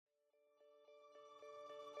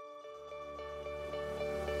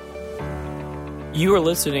You are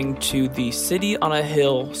listening to the City on a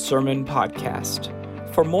Hill Sermon Podcast.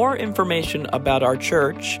 For more information about our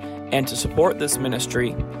church and to support this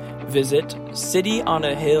ministry, visit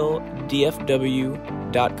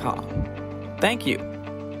cityonahilldfw.com. Thank you.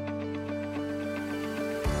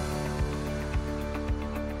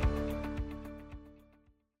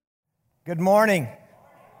 Good morning.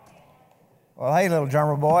 Well, hey, little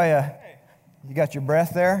drummer boy, you got your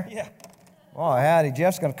breath there? Yeah. Oh, howdy.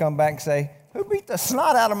 Jeff's going to come back and say, who beat the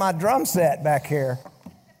snot out of my drum set back here?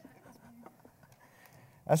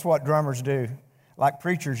 That's what drummers do. Like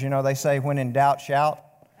preachers, you know, they say, when in doubt, shout.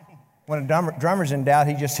 When a drummer's in doubt,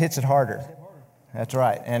 he just hits it harder. That's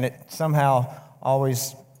right. And it somehow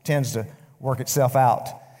always tends to work itself out.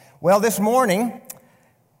 Well, this morning,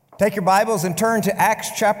 take your Bibles and turn to Acts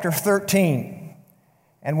chapter 13.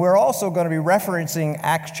 And we're also going to be referencing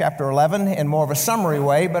Acts chapter 11 in more of a summary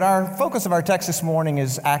way, but our focus of our text this morning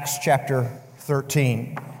is Acts chapter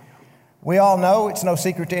 13. We all know, it's no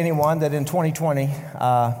secret to anyone, that in 2020,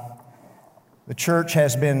 the church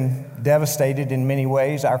has been devastated in many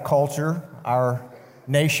ways. Our culture, our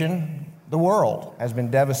nation, the world has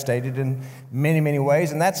been devastated in many, many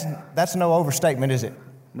ways, and that's no overstatement, is it?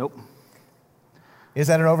 Nope. Is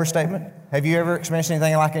that an overstatement? Have you ever experienced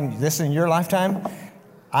anything like this in your lifetime?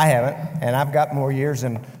 I haven't, and I've got more years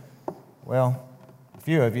than, well, a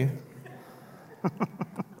few of you.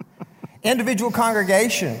 Individual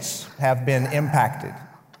congregations have been impacted,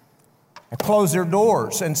 closed their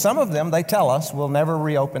doors, and some of them, they tell us, will never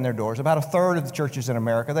reopen their doors. About a third of the churches in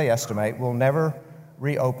America, they estimate, will never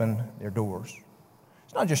reopen their doors.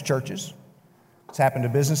 It's not just churches. It's happened to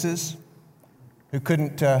businesses who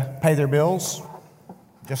couldn't pay their bills.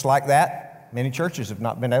 Just like that, many churches have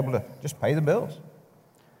not been able to just pay the bills.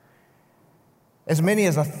 As many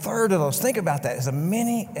as a third of those, think about that, as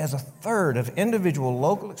many as a third of individual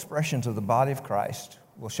local expressions of the body of Christ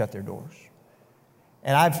will shut their doors.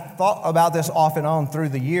 And I've thought about this off and on through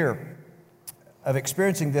the year of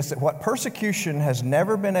experiencing this, that what persecution has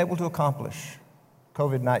never been able to accomplish,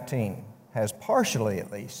 COVID-19 has partially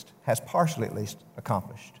at least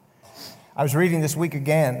accomplished. I was reading this week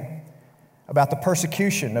again about the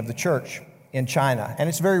persecution of the church in China, and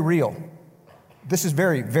it's very real. This is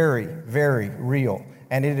very, very, very real,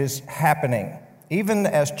 and it is happening. Even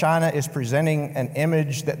as China is presenting an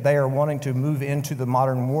image that they are wanting to move into the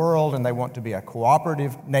modern world and they want to be a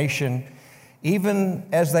cooperative nation, even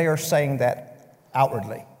as they are saying that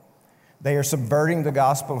outwardly, they are subverting the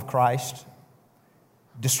gospel of Christ,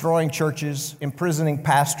 destroying churches, imprisoning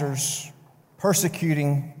pastors,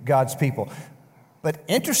 persecuting God's people. But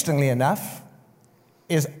interestingly enough,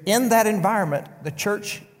 is in that environment, the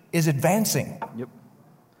church is advancing. Yep.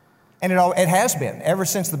 And it has been. Ever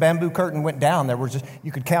since the bamboo curtain went down,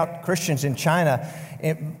 you could count Christians in China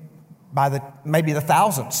by maybe the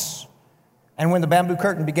thousands. And when the bamboo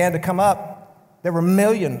curtain began to come up, there were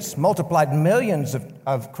multiplied millions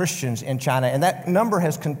of Christians in China, and that number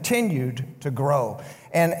has continued to grow.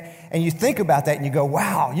 And you think about that and you go,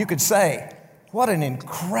 wow, you could say, what an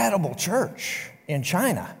incredible church in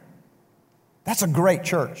China. That's a great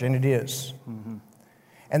church, and it is. Mm-hmm.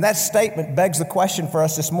 And that statement begs the question for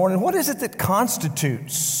us this morning, what is it that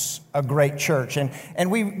constitutes a great church? And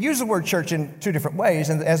we use the word church in two different ways,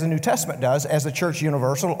 and as the New Testament does, as the church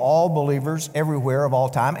universal, all believers everywhere of all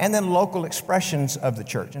time, and then local expressions of the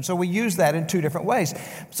church. And so we use that in two different ways.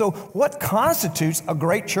 So what constitutes a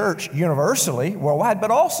great church universally, worldwide,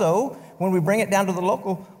 but also when we bring it down to the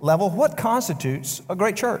local level, what constitutes a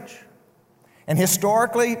great church? And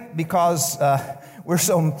historically, because we're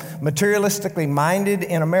so materialistically minded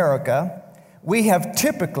in America, we have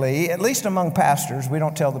typically, at least among pastors, we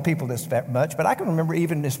don't tell the people this that much, but I can remember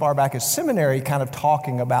even as far back as seminary kind of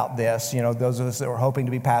talking about this, you know, those of us that were hoping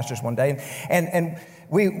to be pastors one day. And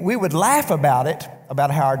we would laugh about it,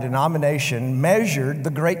 about how our denomination measured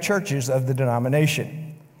the great churches of the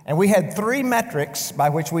denomination. And we had three metrics by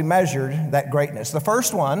which we measured that greatness. The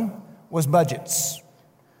first one was budgets.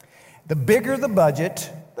 The bigger the budget,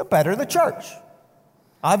 the better the church.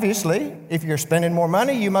 Obviously, if you're spending more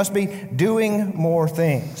money, you must be doing more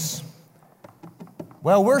things.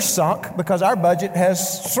 Well, we're sunk because our budget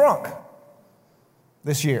has shrunk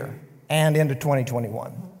this year and into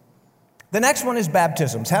 2021. The next one is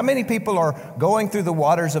baptisms. How many people are going through the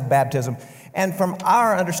waters of baptism? And from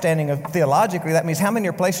our understanding of theologically, that means how many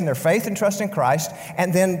are placing their faith and trust in Christ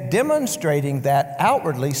and then demonstrating that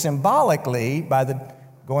outwardly, symbolically, by the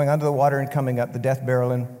going under the water and coming up, the death,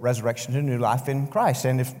 burial, and resurrection to new life in Christ.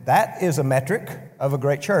 And if that is a metric of a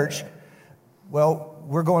great church, well,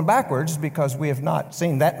 we're going backwards because we have not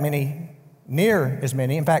seen that many, near as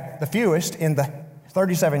many, in fact, the fewest in the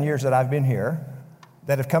 37 years that I've been here,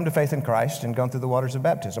 that have come to faith in Christ and gone through the waters of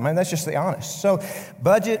baptism. I mean, that's just the honest. So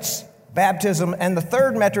budgets, baptism, and the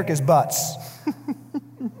third metric is butts.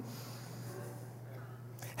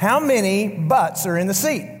 How many butts are in the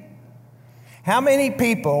seat? How many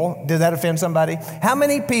people, did that offend somebody? How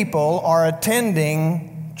many people are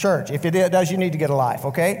attending church? If it does, you need to get a life,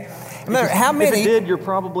 okay? Remember, how many? If it did, you're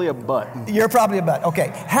probably a butt. You're probably a butt,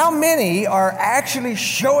 okay. How many are actually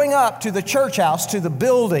showing up to the church house, to the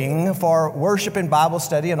building for worship and Bible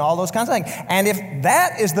study and all those kinds of things? And if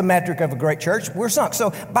that is the metric of a great church, we're sunk.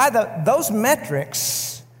 So by those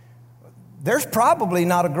metrics, there's probably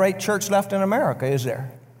not a great church left in America, is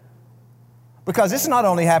there? Because it's not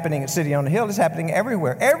only happening at City on the Hill, it's happening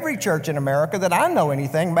everywhere. Every church in America that I know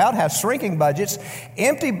anything about has shrinking budgets,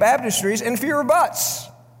 empty baptistries, and fewer butts.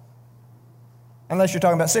 Unless you're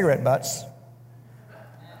talking about cigarette butts.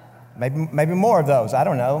 Maybe more of those. I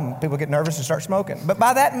don't know. People get nervous and start smoking. But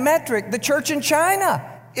by that metric, the church in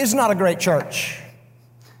China is not a great church.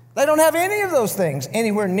 They don't have any of those things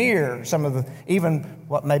anywhere near some of even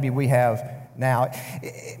what maybe we have now.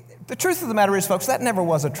 The truth of the matter is, folks, that never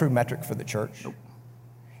was a true metric for the church. Nope.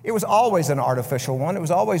 It was always an artificial one. It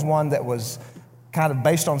was always one that was kind of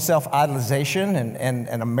based on self-idolization and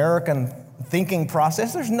an American thinking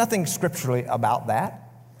process. There's nothing scripturally about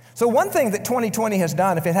that. So one thing that 2020 has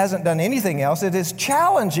done, if it hasn't done anything else, it is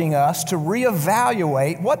challenging us to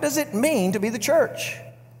reevaluate what does it mean to be the church?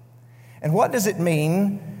 And what does it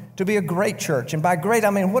mean to be a great church? And by great,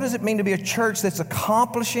 I mean, what does it mean to be a church that's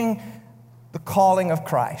accomplishing the calling of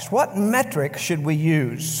Christ? What metric should we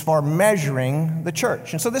use for measuring the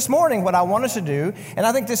church? And so this morning, what I want us to do, and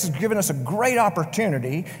I think this has given us a great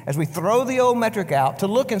opportunity as we throw the old metric out to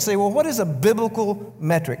look and say, well, what is a biblical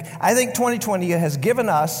metric? I think 2020 has given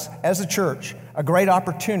us as a church a great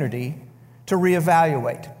opportunity to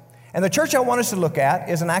reevaluate. And the church I want us to look at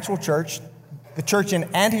is an actual church, the church in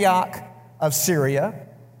Antioch of Syria.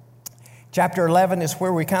 Chapter 11 is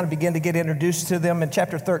where we kind of begin to get introduced to them, and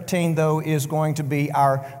chapter 13, though, is going to be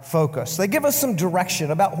our focus. They give us some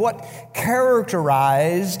direction about what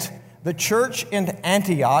characterized the church in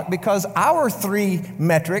Antioch, because our three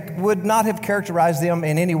metric would not have characterized them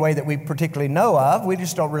in any way that we particularly know of. We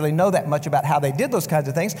just don't really know that much about how they did those kinds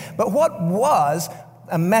of things. But what was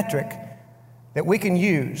a metric that we can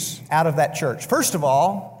use out of that church? First of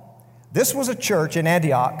all, this was a church in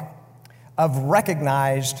Antioch of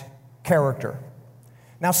recognized character.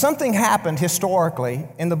 Now, something happened historically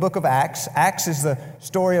in the book of Acts. Acts is the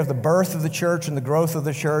story of the birth of the church and the growth of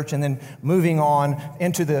the church, and then moving on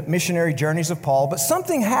into the missionary journeys of Paul. But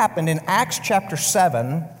something happened in Acts chapter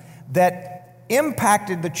 7 that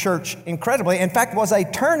impacted the church incredibly. In fact, was a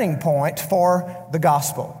turning point for the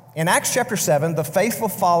gospel. In Acts chapter 7, the faithful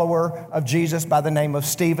follower of Jesus by the name of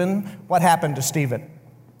Stephen, what happened to Stephen?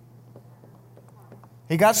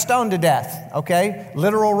 He got stoned to death, okay?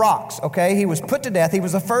 Literal rocks, okay? He was put to death. He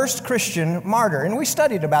was the first Christian martyr, and we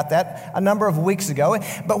studied about that a number of weeks ago.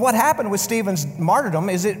 But what happened with Stephen's martyrdom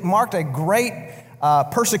is it marked a great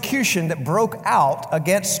persecution that broke out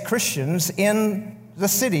against Christians in the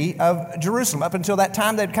city of Jerusalem. Up until that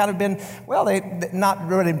time, they'd kind of been, well, they not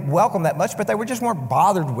really welcomed that much, but they were just more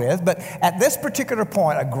bothered with. But at this particular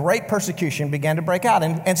point, a great persecution began to break out.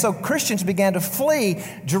 And so Christians began to flee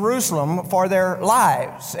Jerusalem for their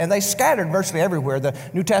lives. And they scattered virtually everywhere. The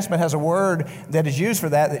New Testament has a word that is used for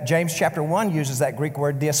that James chapter 1 uses that Greek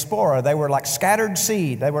word diaspora. They were like scattered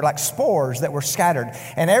seed. They were like spores that were scattered.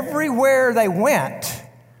 And everywhere they went,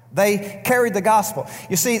 they carried the gospel.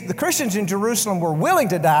 You see, the Christians in Jerusalem were willing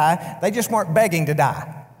to die. They just weren't begging to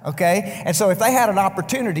die, okay? And so if they had an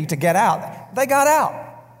opportunity to get out, they got out.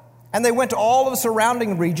 And they went to all of the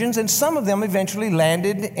surrounding regions, and some of them eventually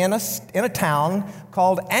landed in a town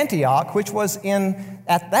called Antioch, which was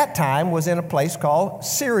at that time was in a place called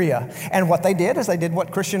Syria. And what they did is they did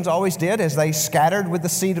what Christians always did, as they scattered with the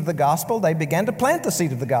seed of the gospel. They began to plant the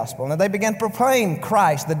seed of the gospel, and they began to proclaim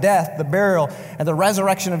Christ, the death, the burial, and the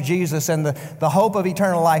resurrection of Jesus, and the hope of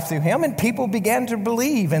eternal life through him. And people began to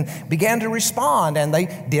believe and began to respond, and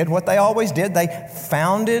they did what they always did. They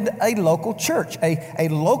founded a local church, a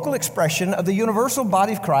local expression of the universal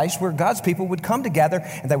body of Christ, where God's people would come together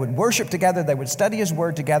and they would worship together, they would study his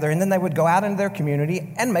word together, and then they would go out into their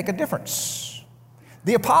community and make a difference.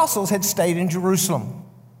 The apostles had stayed in Jerusalem.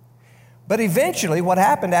 But eventually what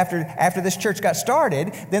happened after this church got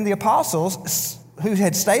started, then the apostles who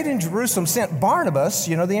had stayed in Jerusalem sent Barnabas,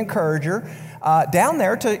 the encourager, down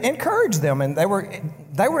there to encourage them. And they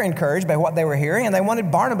were encouraged by what they were hearing, and they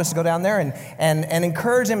wanted Barnabas to go down there and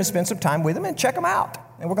encourage them and spend some time with them and check them out.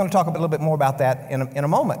 And we're going to talk a little bit more about that in a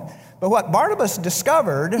moment. But what Barnabas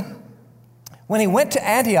discovered when he went to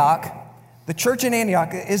Antioch, the church in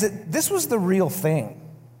Antioch is that this was the real thing.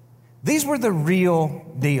 These were the real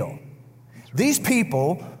deal. These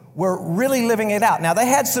people were really living it out. Now, they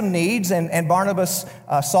had some needs, and Barnabas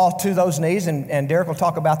saw to those needs, and Derek will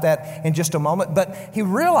talk about that in just a moment. But he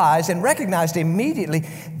realized and recognized immediately,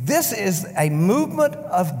 this is a movement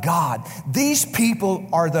of God. These people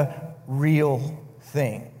are the real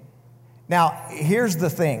thing. Now, here's the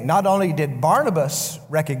thing. Not only did Barnabas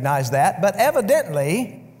recognize that, but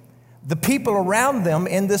evidently, the people around them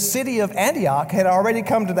in the city of Antioch had already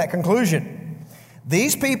come to that conclusion.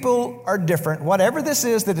 These people are different. Whatever this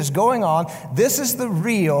is that is going on, this is the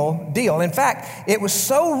real deal. In fact, it was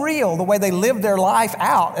so real the way they lived their life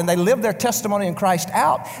out and they lived their testimony in Christ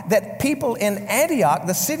out that people in Antioch,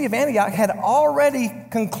 the city of Antioch, had already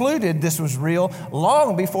concluded this was real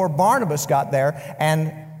long before Barnabas got there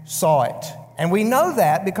and saw it. And we know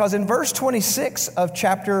that because in verse 26 of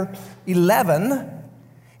chapter 11,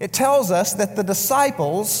 it tells us that the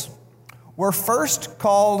disciples were first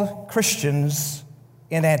called Christians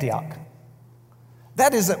in Antioch.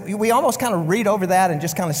 That is, we almost kind of read over that and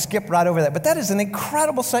just kind of skip right over that, but that is an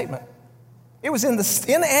incredible statement. It was in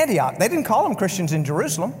Antioch. They didn't call them Christians in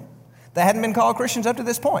Jerusalem. They hadn't been called Christians up to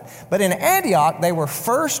this point. But in Antioch, they were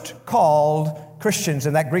first called Christians,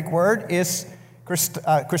 and that Greek word is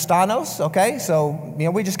Christanos, okay? So,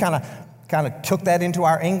 we just kind of took that into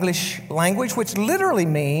our English language, which literally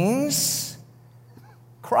means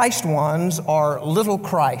Christ ones or little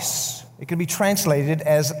Christs. It can be translated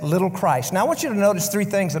as little Christ. Now, I want you to notice three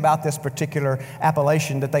things about this particular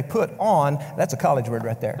appellation that they put on. That's a college word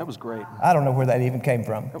right there. That was great. I don't know where that even came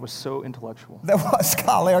from. That was so intellectual. That was,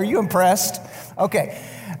 golly, are you impressed? Okay.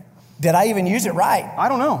 Did I even use it right? I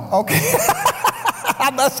don't know. Okay.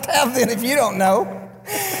 I must have then if you don't know.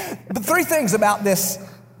 The three things about this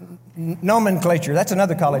nomenclature, that's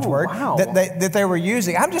another college word, wow. that they were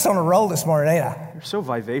using. I'm just on a roll this morning, ain't I? You're so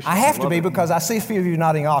vivacious. I have to be it. because I see a few of you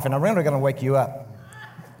nodding off, and I'm really going to wake you up.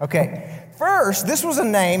 Okay. First, this was a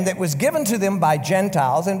name that was given to them by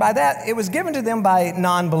Gentiles, and by that, it was given to them by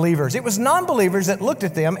non-believers. It was non-believers that looked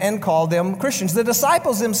at them and called them Christians. The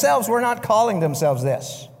disciples themselves were not calling themselves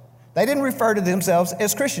this. They didn't refer to themselves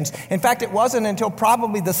as Christians. In fact, it wasn't until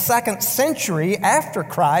probably the 2nd century after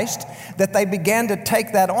Christ that they began to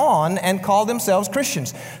take that on and call themselves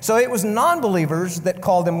Christians. So it was non-believers that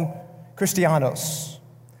called them Christianos.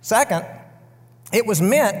 Second, it was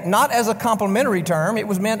meant not as a complimentary term, it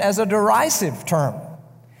was meant as a derisive term.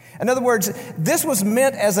 In other words, this was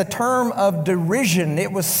meant as a term of derision.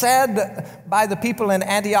 It was said by the people in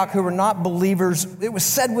Antioch who were not believers. It was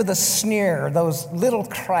said with a sneer, those little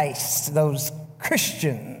Christs, those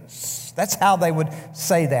Christians. That's how they would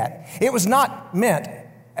say that. It was not meant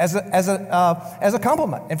as a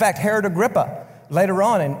compliment. In fact, Herod Agrippa, later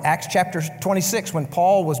on in Acts chapter 26, when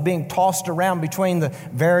Paul was being tossed around between the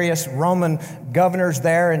various Roman governors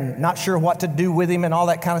there and not sure what to do with him and all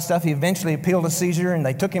that kind of stuff, he eventually appealed to Caesar and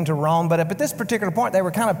they took him to Rome. But at this particular point, they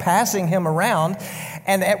were kind of passing him around.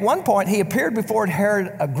 And at one point, he appeared before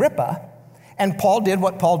Herod Agrippa, and Paul did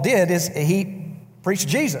what Paul did, is he preached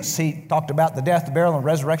Jesus. He talked about the death, the burial, and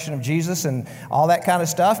resurrection of Jesus and all that kind of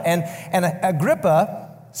stuff. And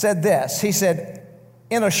Agrippa said this. He said,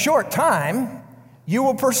 "In a short time, you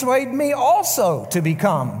will persuade me also to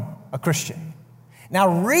become a Christian." Now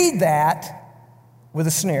read that with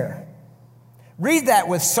a sneer. Read that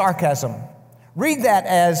with sarcasm. Read that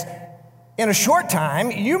as, in a short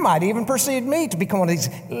time, you might even persuade me to become one of these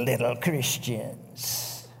little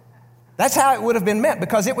Christians. That's how it would have been meant,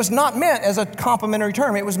 because it was not meant as a complimentary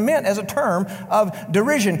term. It was meant as a term of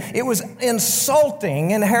derision. It was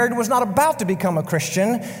insulting, and Herod was not about to become a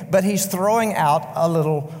Christian, but he's throwing out a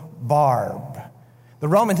little barb. The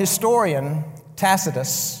Roman historian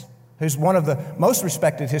Tacitus, who's one of the most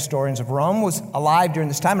respected historians of Rome, was alive during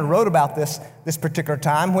this time and wrote about this particular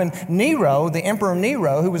time when Nero, the Emperor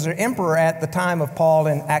Nero, who was an emperor at the time of Paul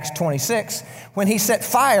in Acts 26, when he set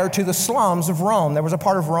fire to the slums of Rome. There was a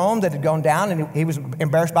part of Rome that had gone down, and he was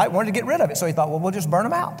embarrassed by it, wanted to get rid of it. So he thought, well, we'll just burn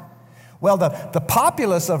them out. Well, the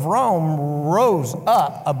populace of Rome rose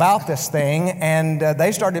up about this thing, and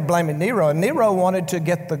they started blaming Nero. And Nero wanted to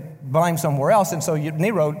get the blame somewhere else, and so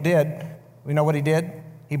Nero did. We know what he did?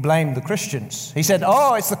 He blamed the Christians. He said,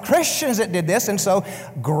 oh, it's the Christians that did this. And so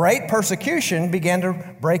great persecution began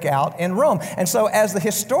to break out in Rome. And so as the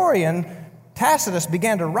historian Tacitus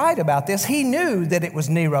began to write about this, he knew that it was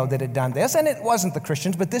Nero that had done this, and it wasn't the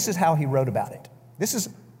Christians, but this is how he wrote about it. This is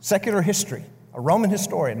secular history. A Roman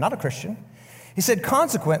historian, not a Christian. He said,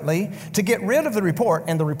 consequently, to get rid of the report,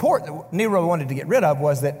 and the report that Nero wanted to get rid of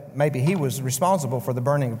was that maybe he was responsible for the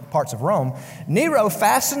burning of parts of Rome, Nero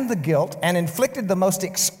fastened the guilt and inflicted the most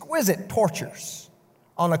exquisite tortures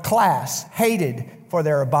on a class hated for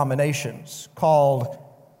their abominations, called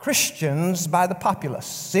Christians by the populace.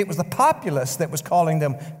 See, it was the populace that was calling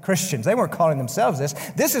them Christians. They weren't calling themselves this.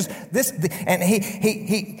 And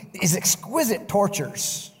his exquisite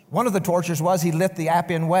tortures. One of the tortures was he lit the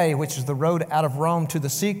Appian Way, which is the road out of Rome to the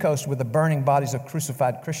seacoast with the burning bodies of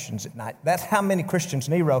crucified Christians at night. That's how many Christians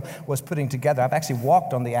Nero was putting together. I've actually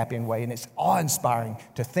walked on the Appian Way, and it's awe-inspiring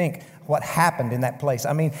to think what happened in that place.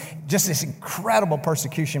 I mean, just this incredible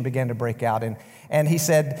persecution began to break out. And he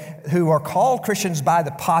said, who are called Christians by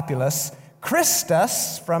the populace,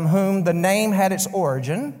 Christus, from whom the name had its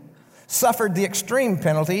origin, suffered the extreme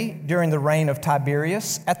penalty during the reign of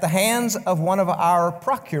Tiberius at the hands of one of our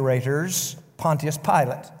procurators, Pontius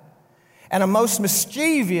Pilate. And a most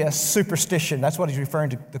mischievous superstition, that's what he's referring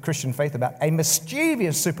to the Christian faith about, a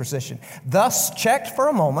mischievous superstition, thus checked for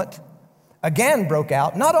a moment, again broke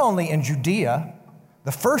out, not only in Judea,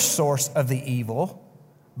 the first source of the evil,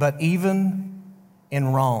 but even in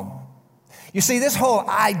Rome. You see, this whole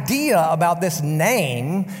idea about this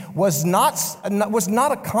name was not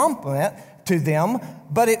a compliment to them,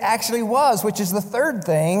 but it actually was, which is the third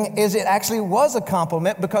thing, is it actually was a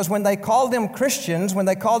compliment, because when they called them Christians, when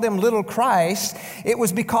they called them little Christ, it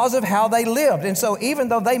was because of how they lived. And so even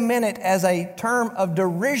though they meant it as a term of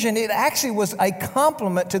derision, it actually was a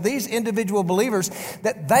compliment to these individual believers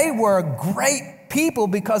that they were great people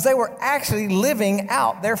because they were actually living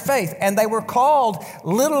out their faith. And they were called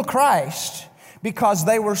little Christ because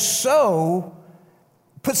they were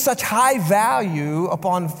put such high value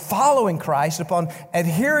upon following Christ, upon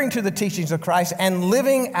adhering to the teachings of Christ and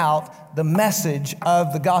living out the message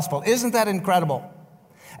of the gospel. Isn't that incredible?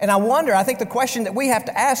 And I think the question that we have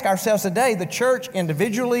to ask ourselves today, the church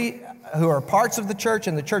individually, who are parts of the church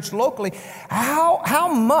and the church locally,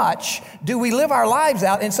 how much do we live our lives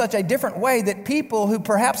out in such a different way that people who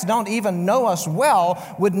perhaps don't even know us well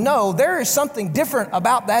would know there is something different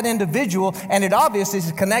about that individual, and it obviously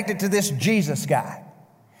is connected to this Jesus guy.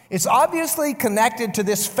 It's obviously connected to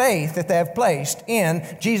this faith that they have placed in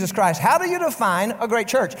Jesus Christ. How do you define a great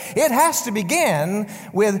church? It has to begin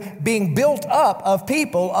with being built up of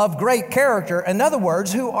people of great character. In other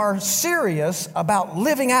words, who are serious about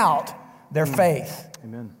living out their faith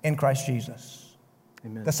in Christ Jesus.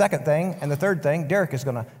 Amen. The second thing and the third thing, Derek is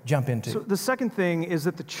going to jump into. So the second thing is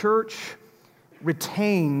that the church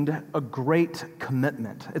retained a great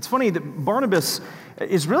commitment. It's funny that Barnabas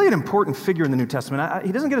is really an important figure in the New Testament.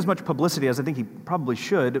 He doesn't get as much publicity as I think he probably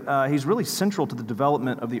should. He's really central to the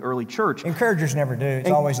development of the early church. Encouragers never do. It's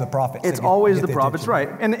always the prophets. It's always the prophets, right.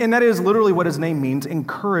 And that is literally what his name means,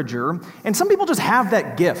 encourager. And some people just have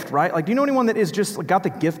that gift, right? Like, do you know anyone that is just got the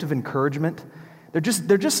gift of encouragement? They're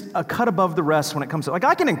just a cut above the rest when it comes to, like,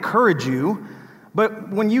 I can encourage you, but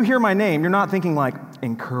when you hear my name, you're not thinking like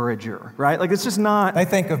encourager, right? Like, it's just not. They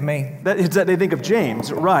think of me. They think of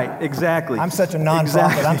James, right? Exactly. I'm such a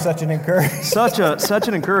non-prophet. Exactly. I'm such an encourager. such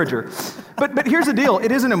an encourager. But here's the deal.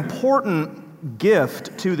 It is an important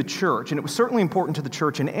gift to the church, and it was certainly important to the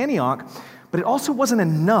church in Antioch. But it also wasn't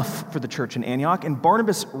enough for the church in Antioch, and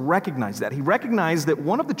Barnabas recognized that. He recognized that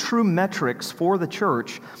one of the true metrics for the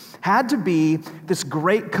church had to be this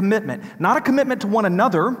great commitment. Not a commitment to one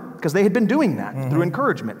another, because they had been doing that through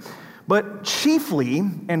encouragement, but chiefly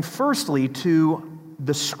and firstly to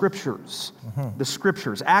the Scriptures. The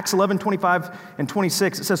Scriptures. Acts 11:25 and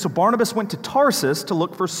 26, it says, so Barnabas went to Tarsus to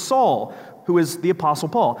look for Saul, who is the Apostle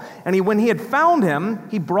Paul. And when he had found him,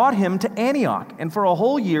 he brought him to Antioch. And for a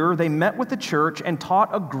whole year, they met with the church and taught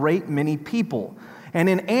a great many people. And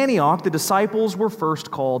in Antioch, the disciples were first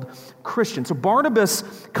called Christians. So Barnabas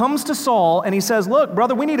comes to Saul and he says, look,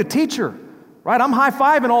 brother, we need a teacher, right? I'm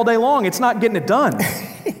high-fiving all day long. It's not getting it done.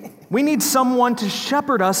 We need someone to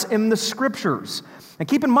shepherd us in the Scriptures. And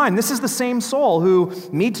keep in mind, this is the same Saul who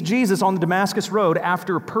meets Jesus on the Damascus Road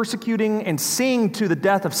after persecuting and seeing to the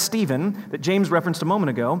death of Stephen that James referenced a moment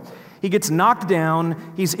ago. He gets knocked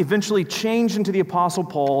down. He's eventually changed into the Apostle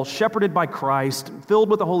Paul, shepherded by Christ, filled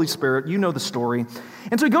with the Holy Spirit. You know the story.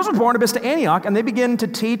 And so he goes with Barnabas to Antioch, and they begin to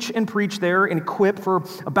teach and preach there and equip for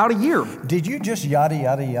about a year. Did you just yada,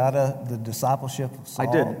 yada, yada the discipleship of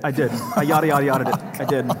Saul? I did. I yada, yada, yada it. I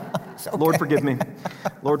did. Okay. Lord, forgive me.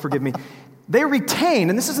 Lord, forgive me. They retained,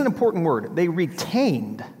 and this is an important word, they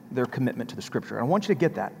retained their commitment to the Scripture. I want you to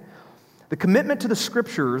get that. The commitment to the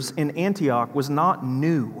Scriptures in Antioch was not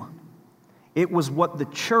new. It was what the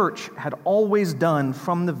church had always done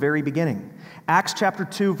from the very beginning. Acts chapter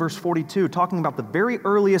 2, verse 42, talking about the very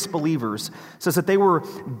earliest believers, says that they were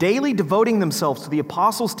daily devoting themselves to the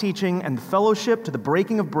apostles' teaching and the fellowship, to the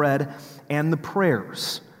breaking of bread and the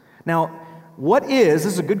prayers. Now, this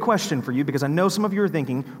is a good question for you because I know some of you are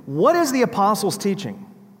thinking, what is the apostles' teaching?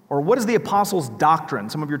 Or what is the apostles' doctrine?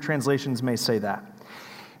 Some of your translations may say that.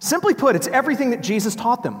 Simply put, it's everything that Jesus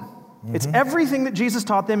taught them. It's everything that Jesus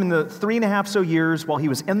taught them in the 3.5 so years while he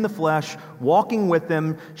was in the flesh, walking with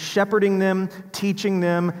them, shepherding them, teaching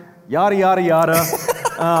them, yada, yada, yada.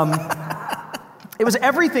 It was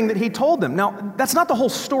everything that he told them. Now, that's not the whole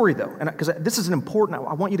story, though, because this is important.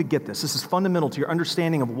 I want you to get this. This is fundamental to your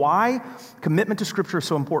understanding of why commitment to Scripture is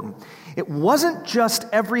so important. It wasn't just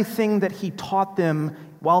everything that he taught them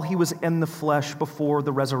while he was in the flesh before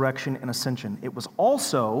the resurrection and ascension. It was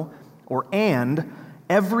also,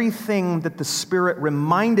 everything that the Spirit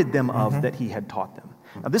reminded them of that he had taught them.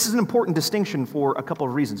 Now, this is an important distinction for a couple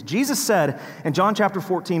of reasons. Jesus said in John chapter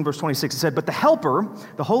 14, verse 26, he said, "But the Helper,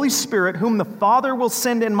 the Holy Spirit, whom the Father will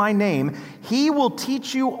send in my name, he will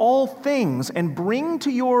teach you all things and bring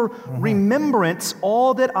to your remembrance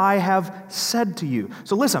all that I have said to you."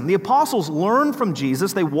 So listen, the apostles learned from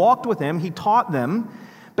Jesus. They walked with him. He taught them.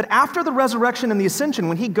 But after the resurrection and the ascension,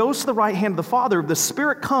 when he goes to the right hand of the Father, the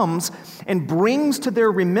Spirit comes and brings to their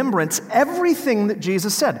remembrance everything that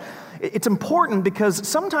Jesus said. It's important because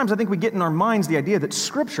sometimes I think we get in our minds the idea that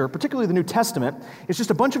Scripture, particularly the New Testament, is just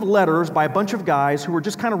a bunch of letters by a bunch of guys who were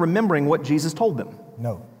just kind of remembering what Jesus told them.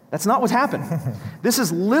 No. That's not what's happened. This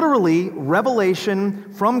is literally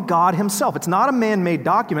revelation from God himself. It's not a man-made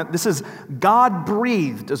document. This is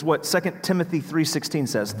God-breathed, is what 2 Timothy 3:16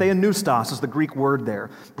 says. Theonoustos is the Greek word there.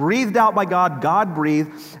 Breathed out by God,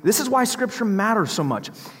 God-breathed. This is why Scripture matters so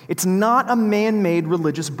much. It's not a man-made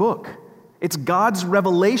religious book. It's God's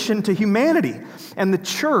revelation to humanity. And the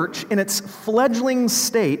church, in its fledgling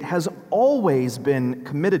state, has always been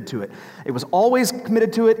committed to it. It was always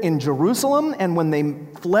committed to it in Jerusalem, and when they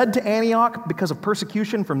fled to Antioch because of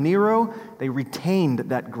persecution from Nero, they retained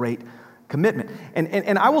that great commitment.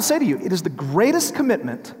 And I will say to you, it is the greatest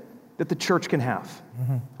commitment that the church can have.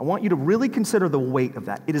 I want you to really consider the weight of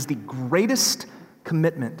that. It is the greatest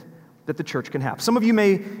commitment that the church can have. Some of you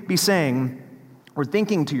may be saying, or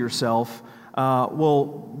thinking to yourself, well,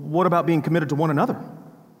 what about being committed to one another?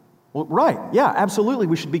 Well, right, yeah, absolutely,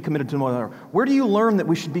 we should be committed to one another. Where do you learn that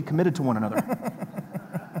we should be committed to one another?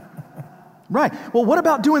 Right, well, what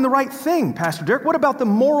about doing the right thing, Pastor Derek? What about the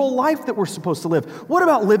moral life that we're supposed to live? What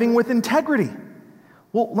about living with integrity?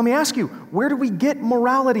 Well, let me ask you, where do we get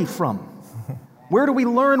morality from? Where do we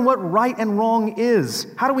learn what right and wrong is?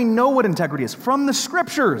 How do we know what integrity is? From the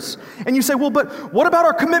Scriptures. And you say, well, but what about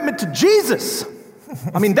our commitment to Jesus?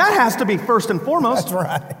 I mean, that has to be first and foremost.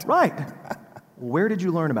 That's right. Right. Where did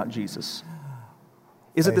you learn about Jesus?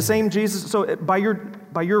 Is it the same Jesus? So by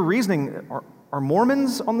your reasoning, are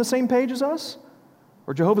Mormons on the same page as us?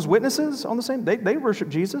 Or Jehovah's Witnesses on the same? They worship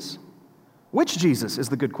Jesus. Which Jesus is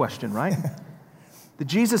the good question, right? The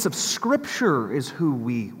Jesus of Scripture is who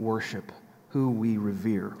we worship, who we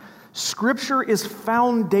revere. Scripture is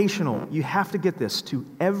foundational. You have to get this to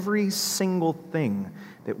every single thing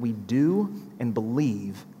that we do and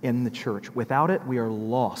believe in the church. Without it, we are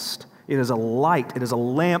lost. It is a light. It is a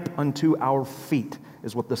lamp unto our feet,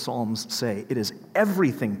 is what the Psalms say. It is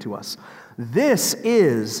everything to us. This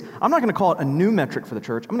is, I'm not going to call it a new metric for the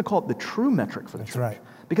church. I'm going to call it the true metric for the church. Right.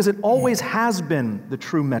 Because it always has been the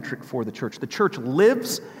true metric for the church. The church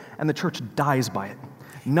lives and the church dies by it.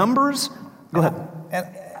 Numbers, go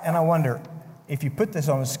ahead. And I wonder, if you put this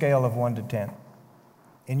on a scale of 1 to 10,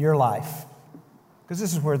 in your life, because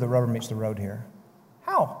this is where the rubber meets the road here,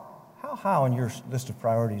 how high on your list of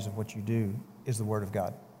priorities of what you do is the Word of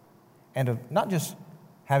God? And of not just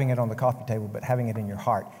having it on the coffee table, but having it in your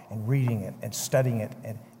heart and reading it and studying it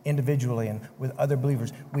and individually and with other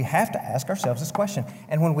believers. We have to ask ourselves this question.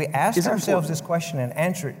 And when we ask ourselves this question and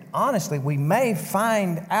answer it honestly, we may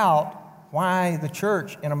find out why the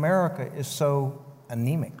church in America is so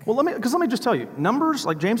anemic. Well, let me just tell you, numbers,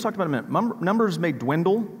 like James talked about a minute, numbers may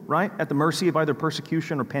dwindle, right, at the mercy of either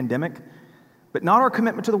persecution or pandemic, but not our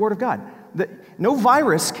commitment to the Word of God. No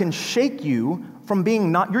virus can shake you from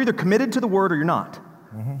being you're either committed to the Word or you're not,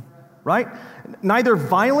 right? Neither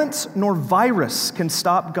violence nor virus can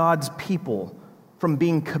stop God's people from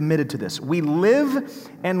being committed to this. We live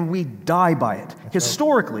and we die by it.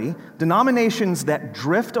 Historically, denominations that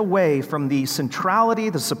drift away from the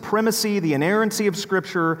centrality, the supremacy, the inerrancy of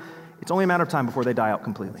Scripture It's only a matter of time before they die out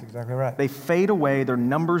completely. That's exactly right. They fade away, their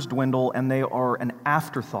numbers dwindle, and they are an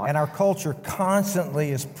afterthought. And our culture constantly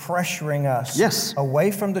is pressuring us Yes. away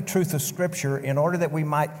from the truth of Scripture in order that we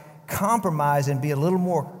might compromise and be a little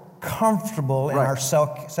more comfortable in Right. our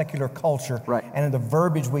secular culture, Right. and in the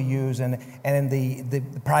verbiage we use, and in the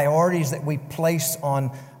priorities that we place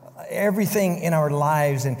on everything in our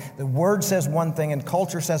lives. And the Word says one thing and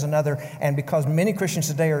culture says another, and because many Christians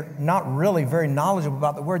today are not really very knowledgeable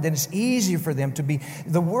about the Word, then it's easier for them to be.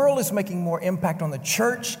 The world is making more impact on the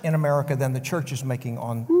church in America than the church is making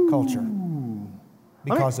on culture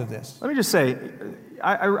because of this. Let me just say,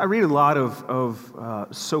 I read a lot of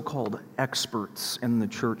so-called experts in the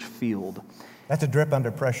church field. That's a drip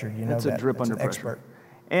under pressure, you know. That's that. a drip That's under an pressure. expert.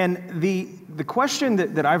 And the question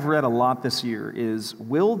that I've read a lot this year is,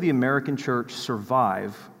 will the American church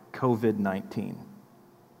survive COVID-19?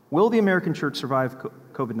 Will the American church survive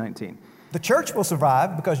COVID-19? The church will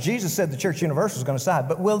survive because Jesus said the church universal is going to survive,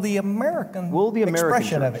 but will the American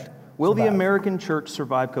expression of it Will the survive? American church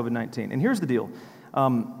survive COVID-19? And here's the deal.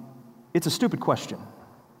 It's a stupid question.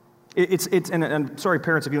 And I'm sorry,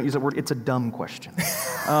 parents, if you don't use that word, it's a dumb question.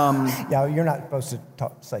 Yeah, you're not supposed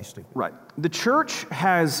to say stupid. Right. The church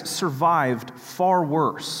has survived far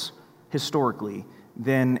worse historically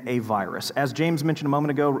than a virus. As James mentioned a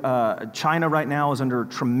moment ago, China right now is under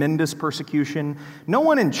tremendous persecution. No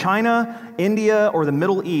one in China, India, or the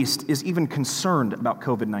Middle East is even concerned about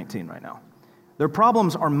COVID-19 right now. Their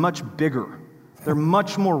problems are much bigger. They're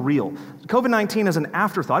much more real. COVID-19 is an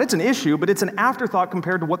afterthought. It's an issue, but it's an afterthought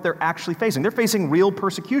compared to what they're actually facing. They're facing real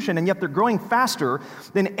persecution, and yet they're growing faster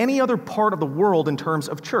than any other part of the world in terms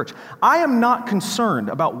of church. I am not concerned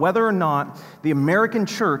about whether or not the American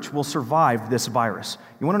church will survive this virus.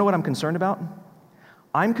 You want to know what I'm concerned about?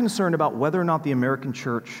 I'm concerned about whether or not the American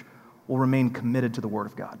church will remain committed to the Word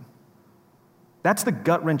of God. That's the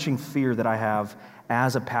gut-wrenching fear that I have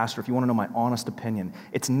as a pastor, if you want to know my honest opinion.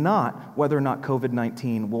 It's not whether or not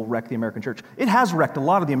COVID-19 will wreck the American church. It has wrecked a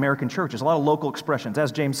lot of the American churches, a lot of local expressions.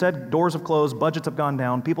 As James said, doors have closed, budgets have gone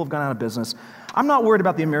down, people have gone out of business. I'm not worried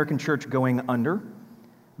about the American church going under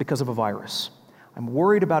because of a virus. I'm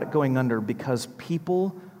worried about it going under because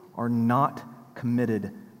people are not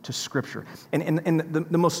committed to Scripture. And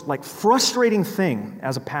the most frustrating thing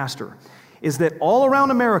as a pastor is that all around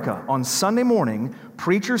America on Sunday morning,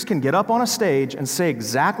 preachers can get up on a stage and say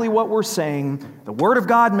exactly what we're saying. The Word of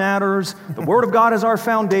God matters. The Word of God is our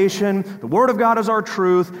foundation. The Word of God is our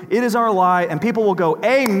truth. It is our light. And people will go,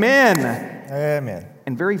 amen. Amen.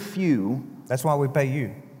 And very few That's why we pay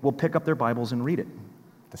you will pick up their Bibles and read it.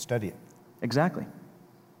 to study it. Exactly.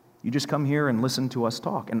 You just come here and listen to us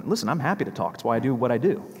talk. And listen, I'm happy to talk. That's why I do what I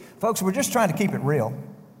do. Folks, we're just trying to keep it real.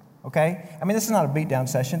 Okay? I mean, this is not a beat-down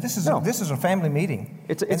session. This is a family meeting.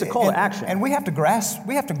 It's a call to action. And we have to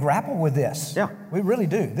grapple with this. Yeah. We really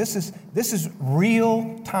do. This is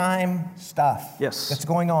real-time stuff. Yes. That's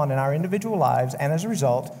going on in our individual lives, and as a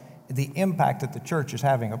result, the impact that the church is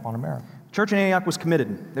having upon America. Church in Antioch was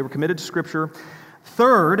committed. They were committed to Scripture.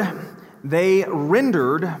 Third, they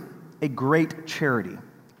rendered a great charity.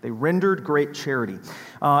 They rendered great charity.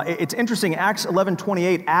 It's interesting, Acts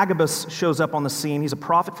 11:28, Agabus shows up on the scene. He's a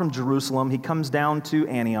prophet from Jerusalem. He comes down to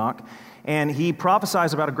Antioch, and he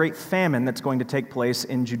prophesies about a great famine that's going to take place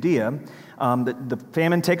in Judea. The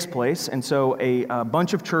famine takes place, and so a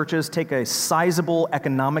bunch of churches take a sizable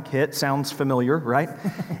economic hit. Sounds familiar, right?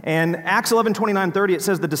 And Acts 11:29-30, it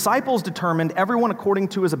says, the disciples determined, everyone according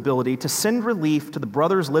to his ability, to send relief to the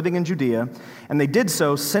brothers living in Judea, and they did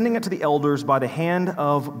so, sending it to the elders by the hand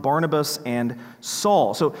of Barnabas and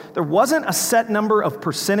Saul. So there wasn't a set number of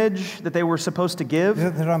percentage that they were supposed to give. They're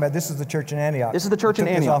talking about this is the church in Antioch. This is the church in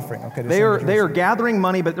They took this Antioch. offering. Okay, They are gathering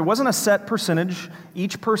money, but there wasn't a set percentage.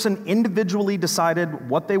 Each person individually decided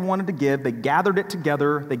what they wanted to give. They gathered it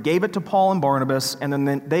together. They gave it to Paul and Barnabas, and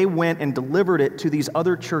then they went and delivered it to these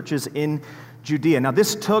other churches in Judea. Now,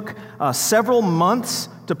 this took several months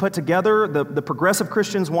to put together. The progressive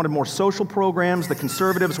Christians wanted more social programs. The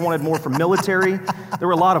conservatives wanted more for military. There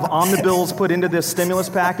were a lot of omnibills put into this stimulus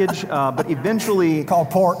package, but eventually... Called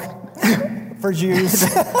pork for Jews.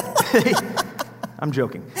 I'm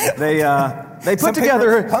joking. They put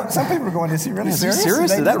together... Some people are going, is he really serious?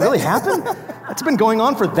 Serious? Did that really happen? That's been going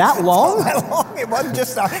on for that long? That long? It wasn't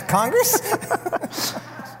just Congress?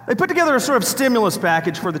 They put together a sort of stimulus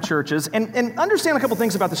package for the churches, and understand a couple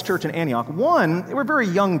things about this church in Antioch. One, they were a very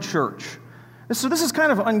young church. So this is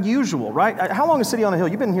kind of unusual, right? How long is City on a Hill?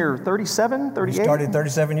 You've been here 37, 38? We started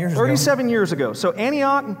 37 years ago. 37 years ago. So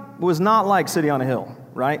Antioch was not like City on a Hill,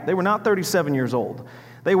 right? They were not 37 years old.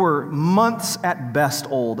 They were months at best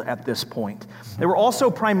old at this point. They were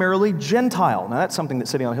also primarily Gentile. Now, that's something that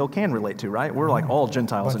City on a Hill can relate to, right? We're like all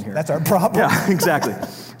Gentiles in here. That's our problem. Yeah, exactly.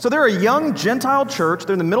 So they're a young Gentile church.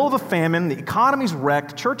 They're in the middle of a famine. The economy's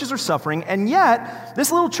wrecked. Churches are suffering. And yet,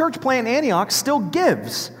 this little church plant in Antioch still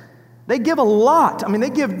gives. They give a lot. I mean, they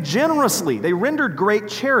give generously. They rendered great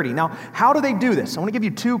charity. Now, how do they do this? I want to give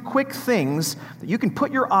you two quick things that you can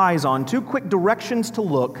put your eyes on, two quick directions to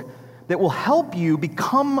look that will help you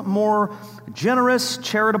become more generous,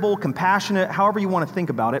 charitable, compassionate, however you want to think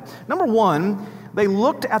about it. Number one, they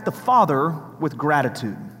looked at the Father with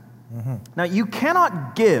gratitude. Now, you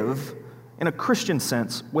cannot give in a Christian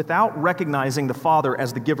sense without recognizing the Father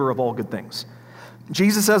as the giver of all good things.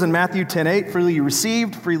 Jesus says in Matthew 10:8, freely you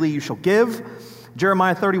received, freely you shall give.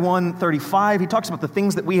 Jeremiah 31:35, he talks about the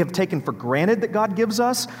things that we have taken for granted that God gives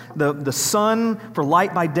us, the sun for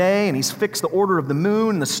light by day, and he's fixed the order of the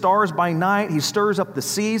moon, and the stars by night. He stirs up the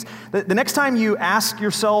seas. The next time you ask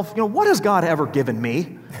yourself, what has God ever given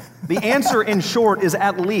me? The answer, in short, is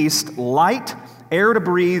at least light, air to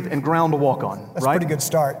breathe, and ground to walk on. That's right? a pretty good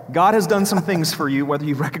start. God has done some things for you, whether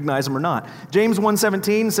you recognize them or not. James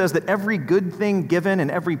 1:17 says that every good thing given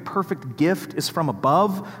and every perfect gift is from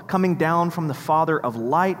above, coming down from the Father of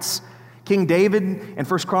lights. King David in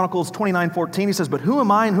 1 Chronicles 29:14, he says, but who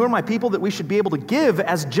am I and who are my people that we should be able to give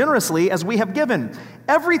as generously as we have given?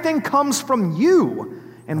 Everything comes from you,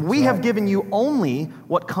 and we have given you only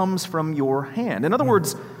what comes from your hand. In other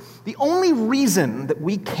words, the only reason that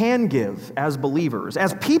we can give as believers,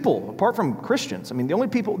 as people, apart from Christians, the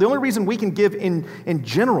only reason we can give in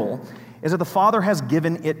general is that the Father has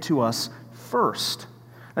given it to us first.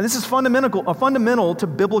 And this is fundamental to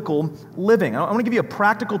biblical living. I want to give you a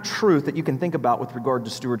practical truth that you can think about with regard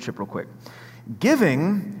to stewardship real quick.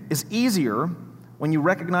 Giving is easier when you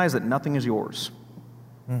recognize that nothing is yours.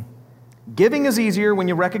 Giving is easier when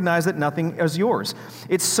you recognize that nothing is yours.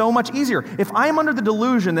 It's so much easier. If I'm under the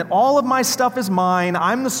delusion that all of my stuff is mine,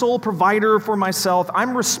 I'm the sole provider for myself,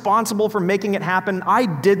 I'm responsible for making it happen, I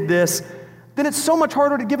did this, then it's so much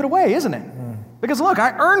harder to give it away, isn't it? Because look,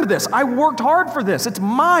 I earned this. I worked hard for this. It's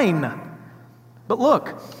mine. But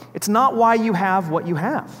look, it's not why you have what you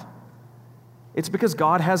have. It's because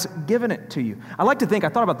God has given it to you. I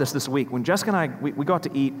thought about this week. When Jessica and I, we go out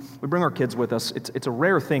to eat, we bring our kids with us. It's a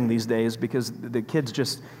rare thing these days because the kids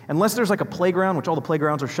just, unless there's like a playground, which all the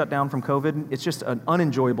playgrounds are shut down from COVID, it's just an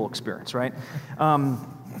unenjoyable experience, right?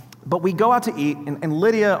 But we go out to eat, and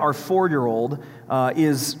Lydia, our 4-year-old,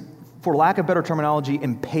 is, for lack of better terminology,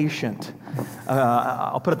 impatient.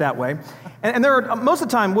 I'll put it that way. And there are, most of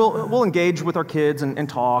the time, we'll engage with our kids and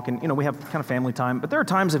talk, and we have kind of family time. But there are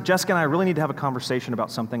times if Jessica and I really need to have a conversation about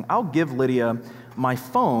something, I'll give Lydia my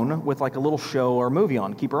phone with like a little show or movie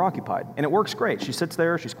on, keep her occupied. And it works great. She sits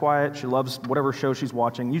there, she's quiet, she loves whatever show she's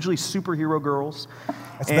watching, usually superhero girls.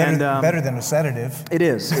 It's better than a sedative. It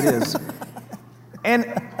is.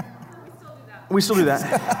 And we still do that.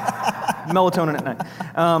 Melatonin at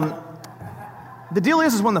night. The deal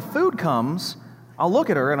is when the food comes, I'll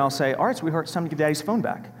look at her and I'll say, all right, sweetheart, it's time to give Daddy's phone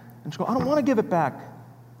back. And she'll go, I don't want to give it back.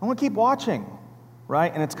 I want to keep watching,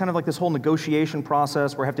 right? And it's kind of like this whole negotiation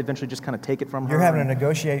process where I have to eventually just kind of take it from her. You're having to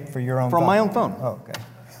negotiate for your own phone? From my own phone. Oh, okay.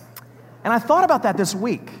 And I thought about that this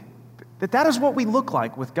week, that is what we look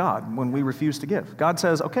like with God when we refuse to give. God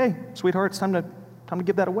says, okay, sweetheart, it's time to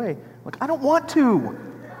give that away. Like, I don't want to.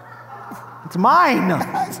 It's mine.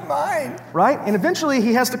 It's mine. Right? And eventually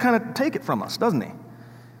he has to kind of take it from us, doesn't he?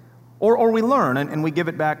 Or we learn and we give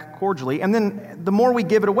it back cordially. And then the more we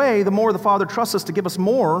give it away, the more the Father trusts us to give us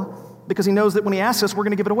more because he knows that when he asks us, we're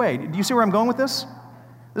going to give it away. Do you see where I'm going with this?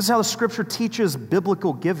 This is how the Scripture teaches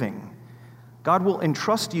biblical giving. God will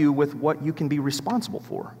entrust you with what you can be responsible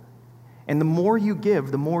for. And the more you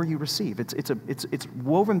give, the more you receive. It's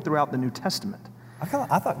woven throughout the New Testament.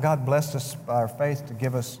 I thought God blessed us by our faith to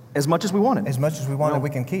give us as much as we wanted. As much as we wanted,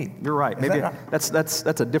 we can keep. You're right. Maybe that's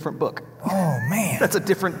a different book. Oh man, that's a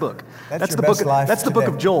different book. That's the book. That's the book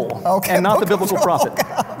of Joel, and not the biblical prophet. Okay.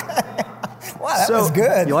 Wow, that was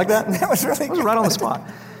good. You like that? That was really good. That was right on the spot.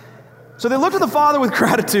 So they look to the Father with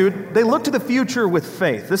gratitude. They look to the future with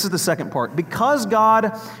faith. This is the second part. Because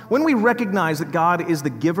when we recognize that God is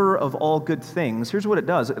the giver of all good things, here's what it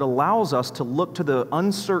does. It allows us to look to the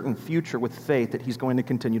uncertain future with faith that he's going to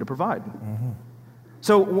continue to provide. Mm-hmm.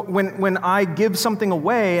 So when I give something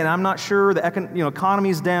away and I'm not sure the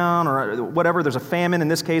economy's down or whatever, there's a famine, in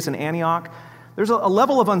this case in Antioch, there's a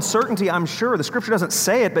level of uncertainty, I'm sure. The Scripture doesn't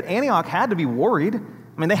say it, but Antioch had to be worried.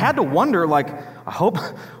 They had to wonder, I hope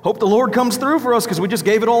the Lord comes through for us because we just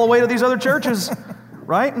gave it all away to these other churches,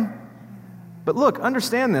 right? But look,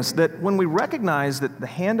 understand this, that when we recognize that the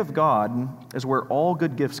hand of God is where all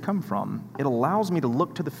good gifts come from, it allows me to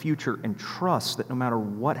look to the future and trust that no matter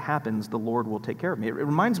what happens, the Lord will take care of me. It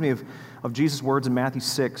reminds me of Jesus' words in Matthew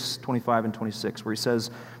 6, 25 and 26, where he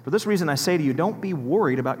says, "For this reason I say to you, don't be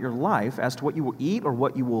worried about your life as to what you will eat or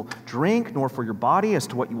what you will drink, nor for your body as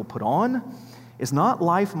to what you will put on. Is not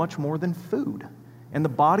life much more than food, and the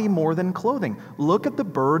body more than clothing? Look at the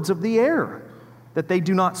birds of the air, that they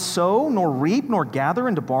do not sow, nor reap, nor gather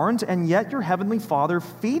into barns, and yet your heavenly Father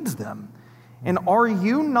feeds them. And are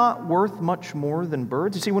you not worth much more than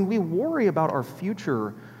birds?" You see, when we worry about our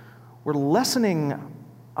future, we're lessening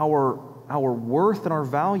our worth and our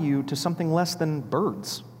value to something less than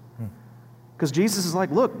birds. Because Jesus is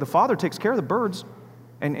like, look, the Father takes care of the birds,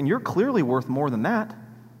 and you're clearly worth more than that.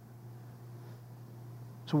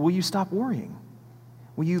 So will you stop worrying?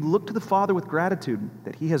 Will you look to the Father with gratitude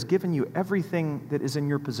that He has given you everything that is in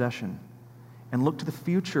your possession, and look to the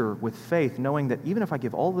future with faith, knowing that even if I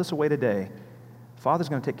give all this away today, the Father's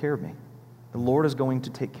going to take care of me. The Lord is going to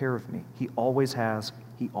take care of me. He always has.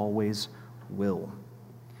 He always will.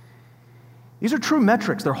 These are true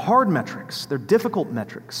metrics. They're hard metrics. They're difficult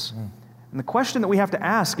metrics. And the question that we have to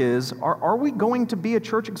ask is, are we going to be a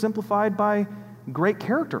church exemplified by great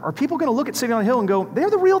character? Are people going to look at City on a Hill and go, they're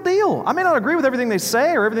the real deal? I may not agree with everything they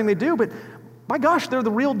say or everything they do, but my gosh, they're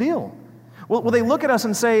the real deal. Will they look at us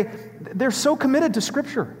and say, they're so committed to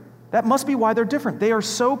Scripture? That must be why they're different. They are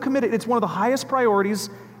so committed. It's one of the highest priorities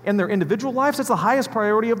in their individual lives. It's the highest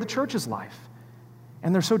priority of the church's life.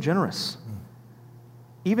 And they're so generous.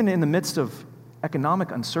 Even in the midst of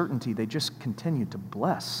economic uncertainty, they just continue to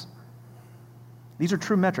bless. These are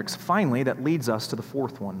true metrics. Finally, that leads us to the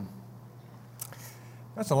fourth one.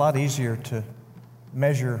 That's a lot easier to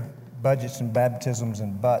measure budgets and baptisms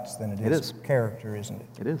and butts than it is character, isn't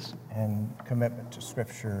it? It is. And commitment to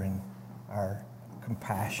Scripture and our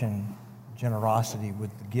compassion, generosity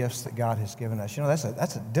with the gifts that God has given us. You know,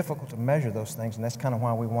 that's difficult to measure those things, and that's kind of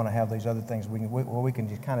why we want to have these other things where we can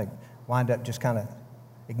just kind of wind up just kind of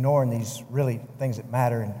ignoring these really things that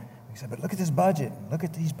matter. And we say, but look at this budget, and look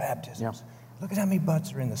at these baptisms. Yeah. Look at how many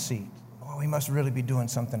butts are in the seat. Boy, we must really be doing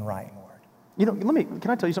something right. You know,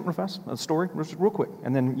 can I tell you something real fast? A story, just real quick,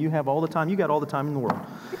 and then you have all the time. You got all the time in the world.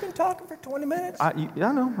 You've been talking for 20 minutes. I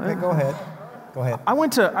know. Okay, go ahead. Go ahead. I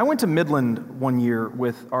went to Midland one year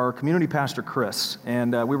with our community pastor, Chris,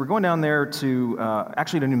 and we were going down there to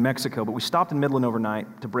New Mexico, but we stopped in Midland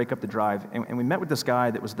overnight to break up the drive, and we met with this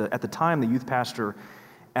guy that was, at the time, the youth pastor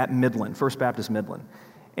at Midland, First Baptist Midland.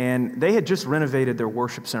 And they had just renovated their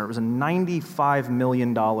worship center. It was a $95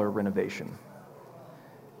 million renovation.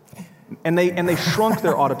 And they shrunk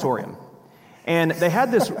their auditorium. And they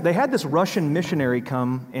had this Russian missionary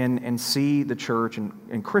come and see the church,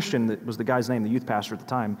 and Christian, that was the guy's name, the youth pastor at the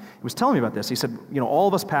time, he was telling me about this. He said, you know, all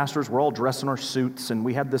of us pastors, we're all dressed in our suits, and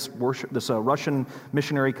we had this Russian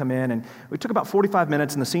missionary come in, and we took about 45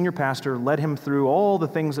 minutes, and the senior pastor led him through all the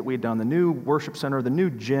things that we had done, the new worship center, the new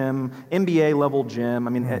gym, MBA level gym.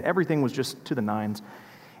 I mean, everything was just to the nines.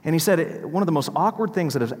 And he said, one of the most awkward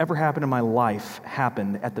things that has ever happened in my life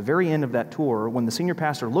happened at the very end of that tour when the senior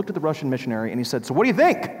pastor looked at the Russian missionary and he said, "So what do you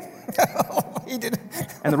think?" He did.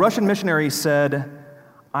 And the Russian missionary said,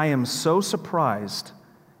 "I am so surprised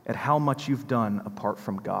at how much you've done apart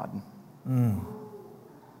from God." Wow.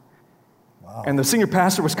 And the senior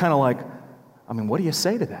pastor was kind of like, I mean, what do you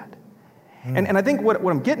say to that? And I think what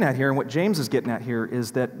I'm getting at here and what James is getting at here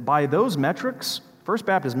is that by those metrics, First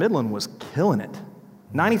Baptist Midland was killing it.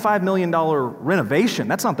 $95 million renovation.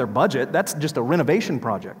 That's not their budget. That's just a renovation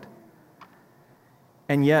project.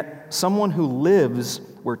 And yet, someone who lives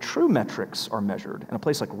where true metrics are measured, in a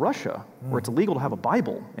place like Russia, where it's illegal to have a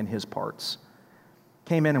Bible in his parts,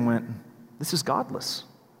 came in and went, this is godless.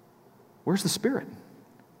 Where's the spirit?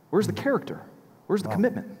 Where's the character? Where's the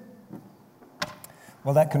commitment?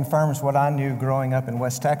 Well, that confirms what I knew growing up in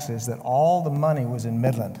West Texas, that all the money was in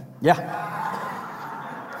Midland. Yeah.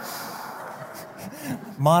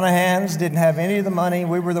 Monahans didn't have any of the money.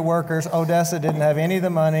 We were the workers. Odessa didn't have any of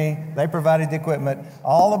the money. They provided the equipment.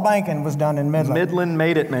 All the banking was done in Midland. Midland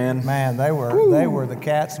made it, man. Man, they were the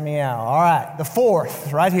cat's meow. All right, the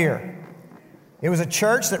fourth, right here. It was a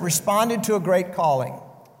church that responded to a great calling.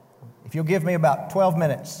 If you'll give me about 12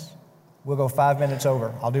 minutes, we'll go 5 minutes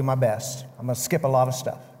over. I'll do my best. I'm going to skip a lot of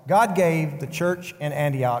stuff. God gave the church in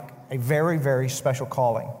Antioch a very, very special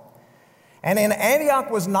calling. And Antioch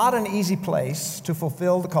was not an easy place to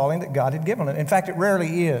fulfill the calling that God had given it. In fact, it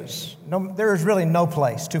rarely is. There is really no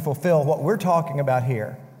place to fulfill what we're talking about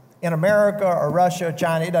here. In America or Russia,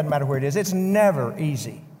 China, it doesn't matter where it is. It's never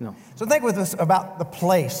easy. No. So think with us about the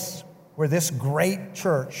place where this great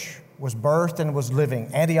church was birthed and was living.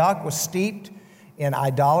 Antioch was steeped in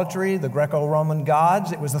idolatry, the Greco-Roman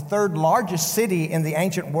gods. It was the third largest city in the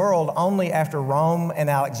ancient world, only after Rome and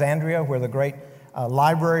Alexandria, where the great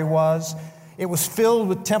library was. It was filled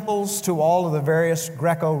with temples to all of the various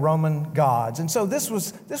Greco-Roman gods. And so this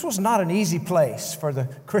was not an easy place for the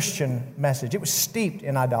Christian message. It was steeped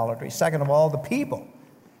in idolatry. Second of all, the people.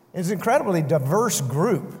 It's an incredibly diverse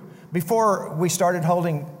group. Before we started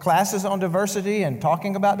holding classes on diversity and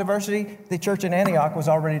talking about diversity, the church in Antioch was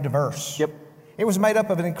already diverse. Yep. It was made up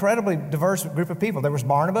of an incredibly diverse group of people. There was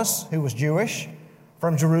Barnabas, who was Jewish,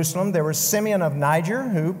 from Jerusalem. There was Simeon of Niger,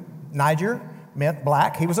 who Niger meant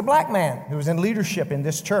black. He was a black man who was in leadership in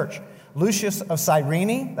this church. Lucius of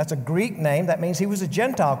Cyrene, that's a Greek name. That means he was a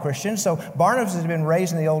Gentile Christian. So Barnabas had been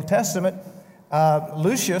raised in the Old Testament.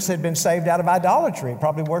 Lucius had been saved out of idolatry,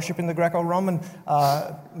 probably worshiping the Greco-Roman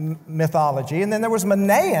mythology. And then there was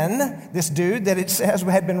Manaen, this dude that it says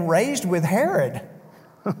had been raised with Herod.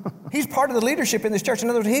 He's part of the leadership in this church. In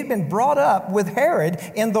other words, he'd been brought up with Herod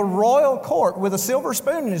in the royal court with a silver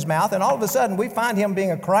spoon in his mouth, and all of a sudden we find him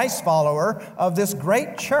being a Christ follower of this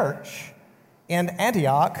great church in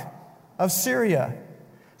Antioch of Syria.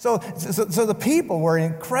 So the people were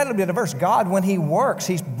incredibly diverse. God, when He works,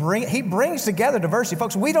 He brings together diversity.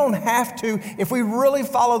 Folks, we don't have to, if we really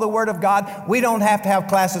follow the Word of God, we don't have to have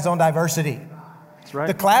classes on diversity. Right.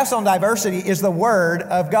 The class on diversity is the Word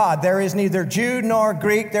of God. There is neither Jew nor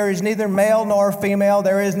Greek. There is neither male nor female.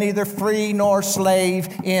 There is neither free nor slave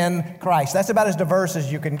in Christ. That's about as diverse as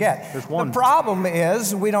you can get. There's one. The problem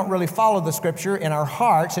is we don't really follow the Scripture in our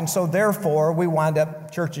hearts, and so therefore we wind up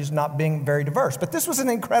churches not being very diverse. But this was an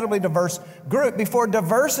incredibly diverse group before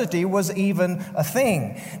diversity was even a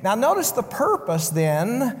thing. Now notice the purpose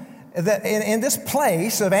then that in this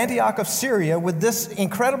place of Antioch of Syria, with this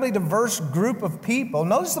incredibly diverse group of people,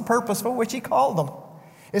 notice the purpose for which he called them.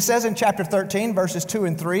 It says in chapter 13, verses 2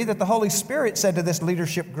 and 3, that the Holy Spirit said to this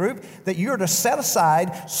leadership group that you're to set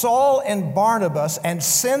aside Saul and Barnabas and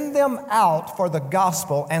send them out for the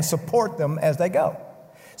gospel and support them as they go.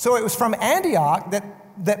 So it was from Antioch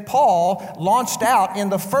that Paul launched out in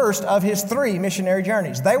the first of his 3 missionary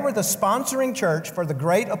journeys. They were the sponsoring church for the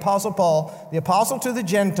great Apostle Paul, the apostle to the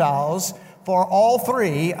Gentiles, for all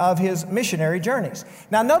 3 of his missionary journeys.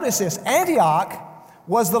 Now notice this, Antioch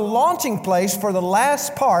was the launching place for the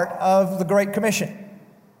last part of the Great Commission.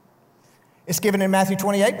 It's given in Matthew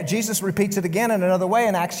 28, but Jesus repeats it again in another way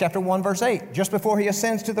in Acts chapter 1, verse 8, just before he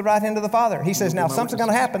ascends to the right hand of the Father. He says, now something's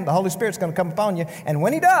going to happen. The Holy Spirit's going to come upon you. And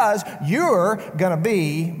when he does, you're going to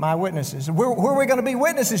be my witnesses. Where are we going to be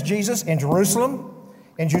witnesses, Jesus? In Jerusalem,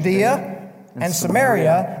 in Judea, and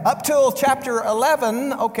Samaria. Up till chapter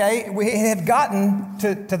 11, okay, we had gotten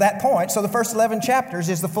to that point. So the first 11 chapters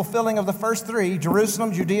is the fulfilling of the first 3,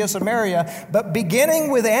 Jerusalem, Judea, Samaria. But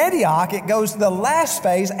beginning with Antioch, it goes to the last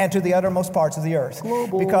phase and to the uttermost parts of the earth.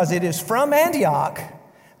 Global. Because it is from Antioch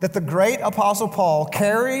that the great Apostle Paul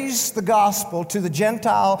carries the gospel to the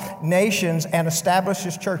Gentile nations and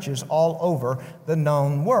establishes churches all over the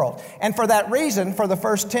known world. And for that reason, for the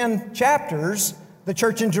first 10 chapters, the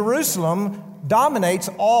church in Jerusalem dominates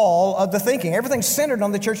all of the thinking. Everything's centered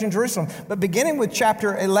on the church in Jerusalem. But beginning with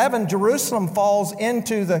chapter 11, Jerusalem falls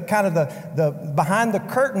into the kind of the behind the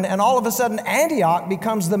curtain, and all of a sudden Antioch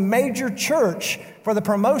becomes the major church for the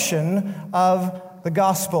promotion of the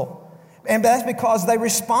gospel. And that's because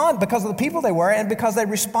because of the people they were, and because they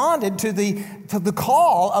responded to the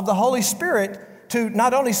call of the Holy Spirit to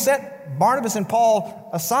not only set Barnabas and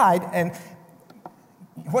Paul aside. And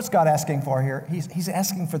what's God asking for here? He's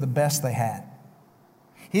asking for the best they had.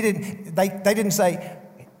 They didn't say,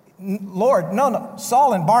 Lord, no,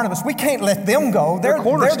 Saul and Barnabas, we can't let them go. They're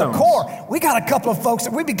the core. We got a couple of folks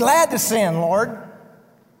that we'd be glad to send, Lord.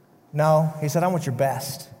 No, he said, I want your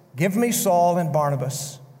best. Give me Saul and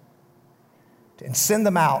Barnabas and send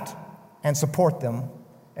them out and support them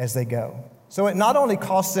as they go. So it not only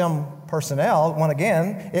costs them personnel,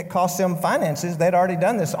 it costs them finances. They'd already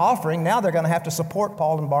done this offering. Now they're going to have to support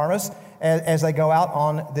Paul and Barnabas as they go out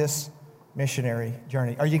on this missionary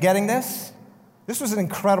journey. Are you getting this? This was an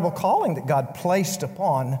incredible calling that God placed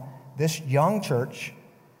upon this young church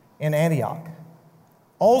in Antioch.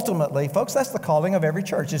 Ultimately, folks, that's the calling of every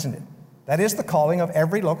church, isn't it? That is the calling of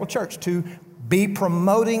every local church, to be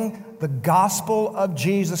promoting the gospel of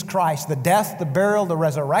Jesus Christ, the death, the burial, the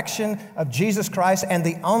resurrection of Jesus Christ, and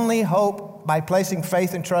the only hope by placing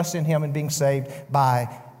faith and trust in Him and being saved by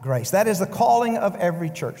grace. That is the calling of every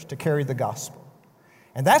church, to carry the gospel.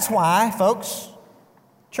 And that's why, folks,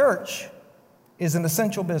 church is an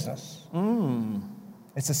essential business.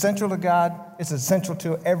 It's essential to God. It's essential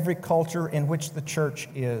to every culture in which the church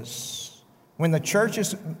is. When the church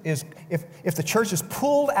if the church is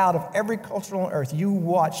pulled out of every culture on earth, you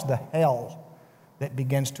watch the hell that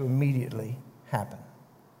begins to immediately happen.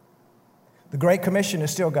 The Great Commission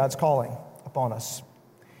is still God's calling upon us.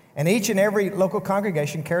 And each and every local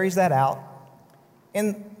congregation carries that out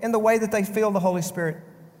in the way that they feel the Holy Spirit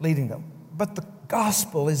leading them. But the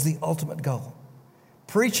gospel is the ultimate goal.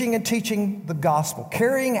 Preaching and teaching the gospel,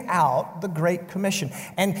 carrying out the Great Commission.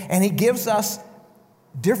 And he gives us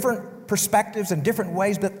different perspectives and different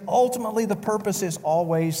ways, but ultimately the purpose is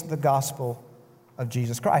always the gospel of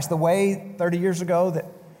Jesus Christ. The way 30 years ago that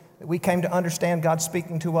we came to understand God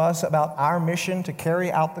speaking to us about our mission to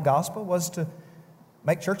carry out the gospel was to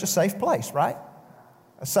make church a safe place, right?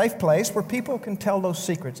 A safe place where people can tell those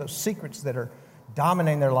secrets that are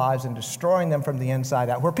dominating their lives and destroying them from the inside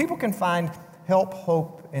out, where people can find help,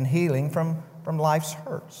 hope, and healing from life's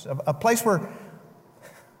hurts. A place where,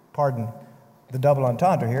 pardon the double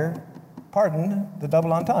entendre here,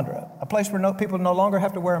 a place where people no longer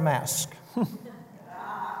have to wear a mask.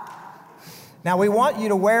 Now, we want you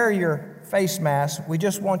to wear your face mask. We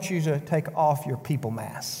just want you to take off your people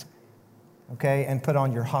mask, okay, and put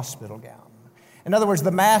on your hospital gown. In other words, the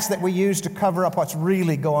mask that we use to cover up what's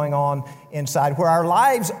really going on inside, where our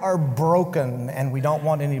lives are broken and we don't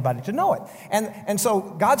want anybody to know it. And so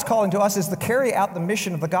God's calling to us is to carry out the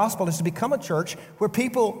mission of the gospel, is to become a church where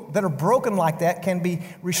people that are broken like that can be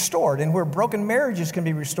restored, and where broken marriages can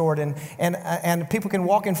be restored, and people can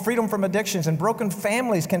walk in freedom from addictions, and broken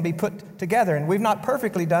families can be put together. And we've not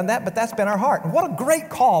perfectly done that, but that's been our heart. And what a great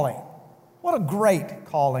calling. What a great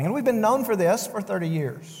calling. And we've been known for this for 30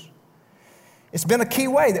 years. It's been a key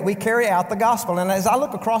way that we carry out the gospel. And as I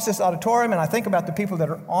look across this auditorium and I think about the people that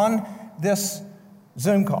are on this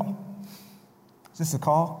Zoom call. Is this a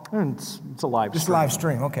call? It's a live stream. Just live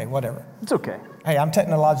stream. Okay, whatever. It's okay. Hey, I'm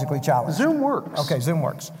technologically challenged. Zoom works. Okay, Zoom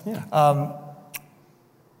works. Yeah.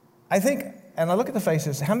 I think, and I look at the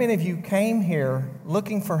faces, how many of you came here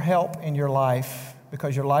looking for help in your life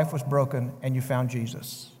because your life was broken and you found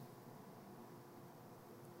Jesus?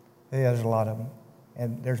 Yeah, there's a lot of them.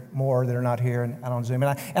 And there's more that are not here and on Zoom.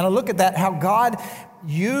 And I look at that, how God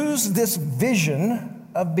used this vision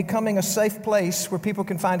of becoming a safe place where people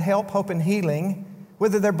can find help, hope, and healing,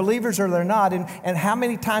 whether they're believers or they're not. And how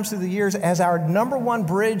many times through the years has our number one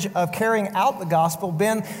bridge of carrying out the gospel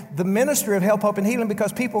been the ministry of help, hope, and healing,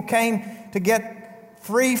 because people came to get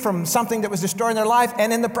free from something that was destroying their life,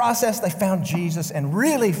 and in the process they found Jesus and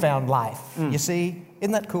really found life. You see?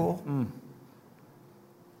 Isn't that cool?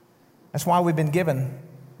 That's why we've been given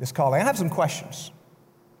this calling. I have some questions.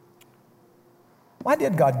 Why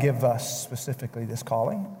did God give us specifically this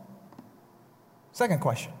calling? Second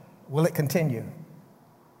question, will it continue?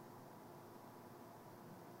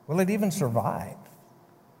 Will it even survive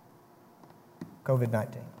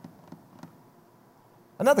COVID-19?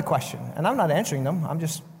 Another question, and I'm not answering them,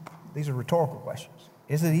 these are rhetorical questions.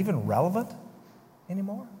 Is it even relevant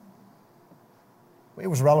anymore? It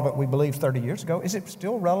was relevant, we believe, 30 years ago. Is it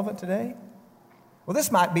still relevant today? Well, this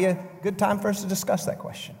might be a good time for us to discuss that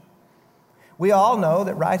question. We all know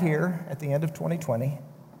that right here at the end of 2020,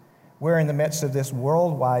 we're in the midst of this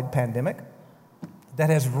worldwide pandemic that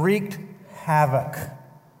has wreaked havoc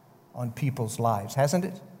on people's lives, hasn't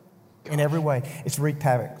it? In every way. It's wreaked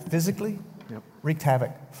havoc physically, wreaked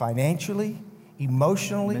havoc financially,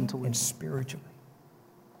 emotionally, mentally, and spiritually.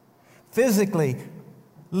 Physically,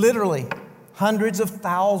 literally, hundreds of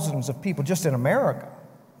thousands of people just in America,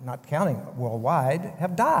 not counting worldwide,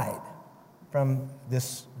 have died from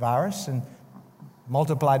this virus, and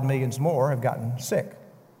multiplied millions more have gotten sick,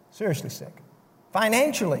 seriously sick.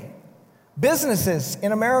 Financially, businesses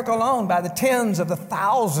in America alone by the tens of the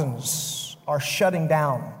thousands are shutting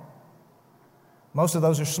down. Most of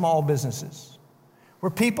those are small businesses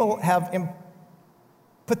where people have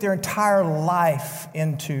put their entire life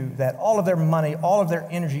into that, all of their money, all of their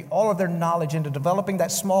energy, all of their knowledge into developing that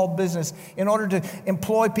small business in order to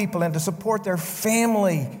employ people and to support their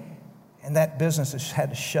family. And that business has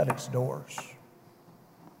had to shut its doors.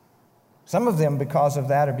 Some of them, because of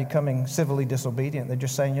that, are becoming civilly disobedient. They're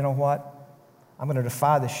just saying, you know what? I'm going to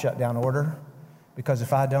defy this shutdown order, because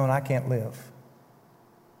if I don't, I can't live.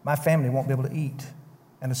 My family won't be able to eat,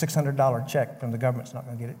 and a $600 check from the government's not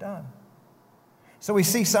going to get it done. So we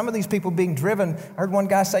see some of these people being driven. I heard one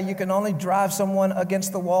guy say you can only drive someone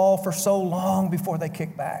against the wall for so long before they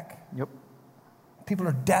kick back. Yep. People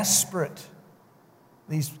are desperate.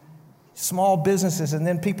 These small businesses, and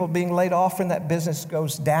then people being laid off from that business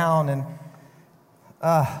goes down. And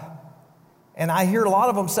And I hear a lot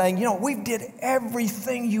of them saying, we did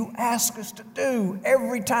everything you asked us to do.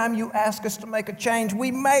 Every time you ask us to make a change,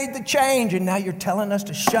 we made the change, and now you're telling us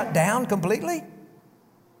to shut down completely?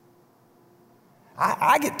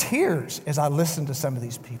 I get tears as I listen to some of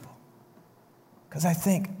these people because I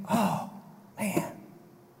think, oh, man.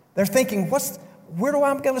 They're thinking, where am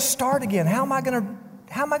I going to start again? How am I going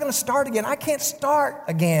to start again? I can't start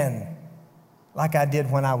again like I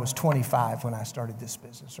did when I was 25 when I started this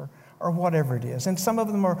business or whatever it is. And some of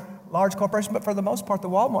them are large corporations, but for the most part, the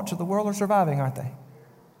Walmarts of the world are surviving, aren't they?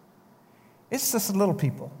 It's just the little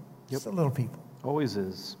people. Yep. It's the little people. Always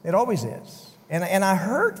is. It always is. And I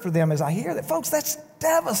hurt for them as I hear that. Folks, that's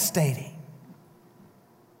devastating.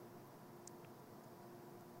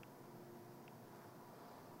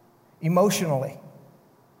 Emotionally,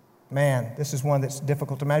 man, this is one that's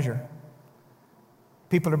difficult to measure.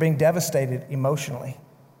 People are being devastated emotionally,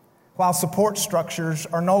 while support structures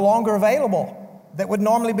are no longer available that would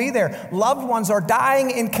normally be there. Loved ones are dying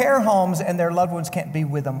in care homes, and their loved ones can't be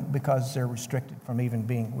with them because they're restricted from even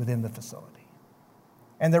being within the facility.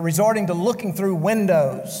 And they're resorting to looking through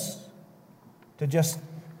windows to just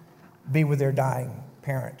be with their dying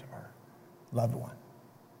parent or loved one.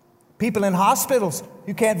 People in hospitals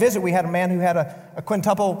who can't visit. We had a man who had a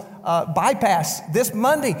quintuple bypass this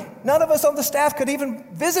Monday. None of us on the staff could even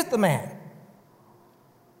visit the man.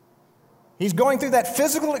 He's going through that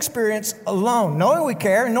physical experience alone, knowing we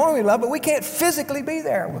care, knowing we love, but we can't physically be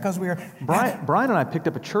there because we are... Brian and I picked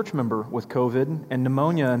up a church member with COVID and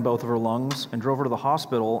pneumonia in both of her lungs and drove her to the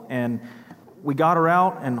hospital, and we got her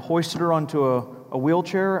out and hoisted her onto a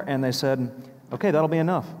wheelchair, and they said, okay, that'll be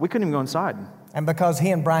enough. We couldn't even go inside. And because he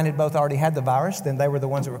and Brian had both already had the virus, then they were the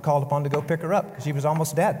ones that were called upon to go pick her up because she was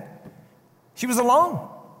almost dead. She was alone.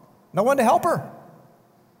 No one to help her.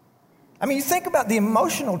 I mean, you think about the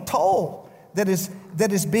emotional toll that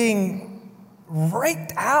is being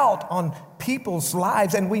raked out on people's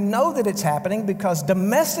lives, and we know that it's happening because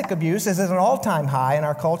domestic abuse is at an all-time high in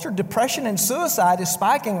our culture. Depression and suicide is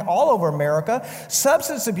spiking all over America.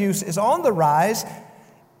 Substance abuse is on the rise,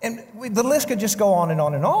 and the list could just go on and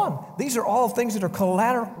on and on. These are all things that are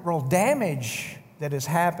collateral damage that is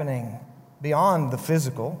happening beyond the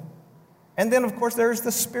physical. And then, of course, there's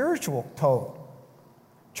the spiritual toll.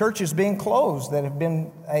 Churches being closed that have been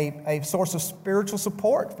a source of spiritual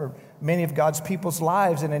support for many of God's people's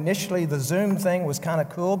lives. And initially the Zoom thing was kind of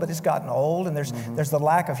cool, but it's gotten old, and there's the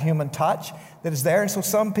lack of human touch that is there. And so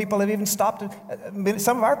some people have even stopped,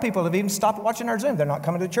 some of our people have even stopped watching our Zoom. They're not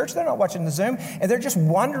coming to church, they're not watching the Zoom, and they're just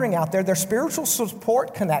wandering out there. Their spiritual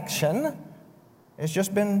support connection has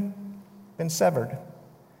just been severed.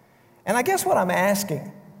 And I guess what I'm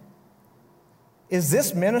asking is,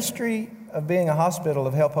 this ministry of being a hospital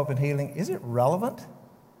of help, hope, and healing, is it relevant?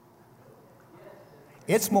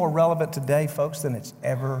 It's more relevant today, folks, than it's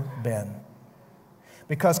ever been.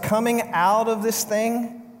 Because coming out of this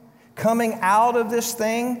thing,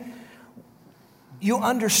 you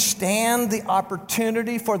understand the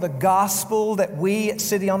opportunity for the gospel that we at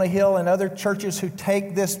City on a Hill and other churches who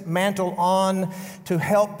take this mantle on to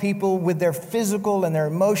help people with their physical and their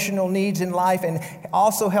emotional needs in life and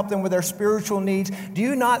also help them with their spiritual needs. Do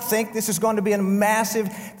you not think this is going to be a massive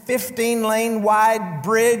 15-lane wide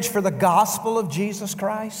bridge for the gospel of Jesus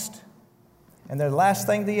Christ? And the last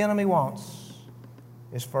thing the enemy wants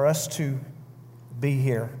is for us to be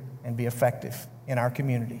here and be effective in our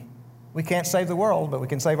community. We can't save the world, but we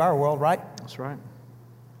can save our world, right? That's right.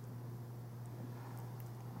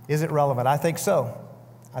 Is it relevant? I think so.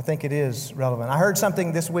 I think it is relevant. I heard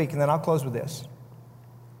something this week, and then I'll close with this.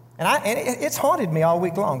 And it's haunted me all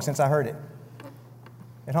week long since I heard it.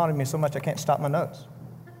 It haunted me so much I can't stop my notes.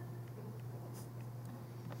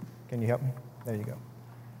 Can you help me? There you go.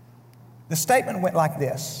 The statement went like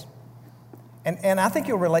this, and I think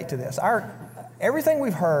you'll relate to this. Everything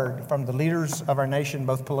we've heard from the leaders of our nation,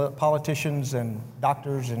 both politicians and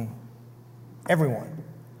doctors and everyone,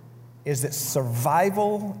 is that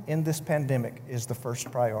survival in this pandemic is the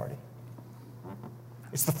first priority.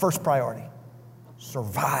 It's the first priority.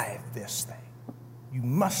 Survive this thing. You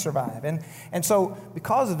must survive. And so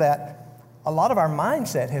because of that, a lot of our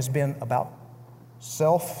mindset has been about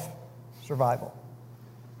self-survival.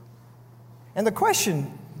 And the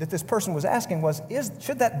question that this person was asking was,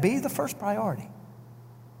 should that be the first priority?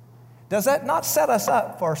 Does that not set us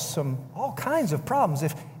up for all kinds of problems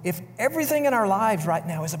if everything in our lives right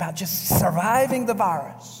now is about just surviving the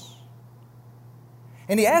virus?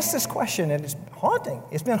 And he asked this question, and it's haunting.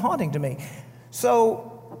 It's been haunting to me.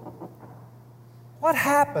 So, what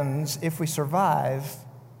happens if we survive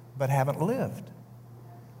but haven't lived?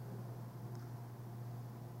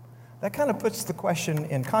 that kind of puts the question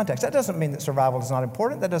in context. That doesn't mean that survival is not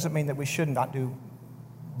important. That doesn't mean that we should not do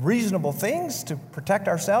reasonable things to protect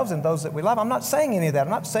ourselves and those that we love. I'm not saying any of that. I'm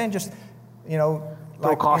not saying just,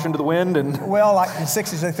 throw caution to the wind and... Well, like in the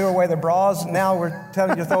 60s, they threw away their bras. Now we're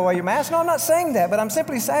telling you to throw away your mask. No, I'm not saying that. But I'm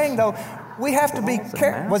simply saying, though, we have to be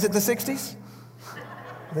careful. Was it the 60s?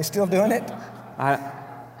 Are they still doing it?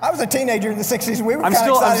 I was a teenager in the 60s. We were kind of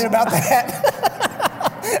excited about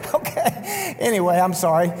that. Okay. Anyway, I'm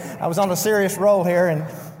sorry. I was on a serious roll here,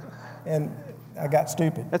 and I got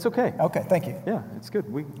stupid. That's okay. Okay, thank you. Yeah, it's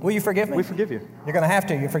good. Will you forgive me? We forgive you. You're going to have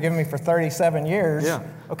to. You've forgiven me for 37 years. Yeah.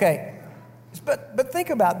 Okay. But think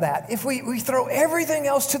about that. If we throw everything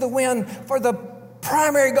else to the wind for the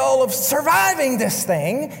primary goal of surviving this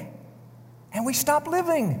thing, and we stop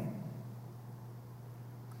living.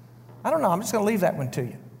 I don't know. I'm just going to leave that one to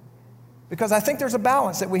you. Because I think there's a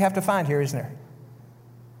balance that we have to find here, isn't there?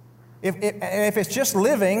 If it's just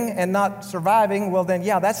living and not surviving, well then,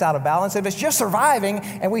 yeah, that's out of balance. If it's just surviving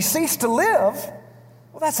and we cease to live,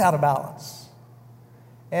 well, that's out of balance.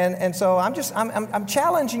 And so I'm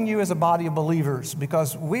challenging you as a body of believers,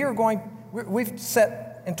 because we've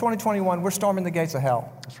set, in 2021, we're storming the gates of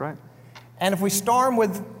hell. That's right. And if we storm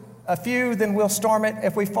with a few, then we'll storm it.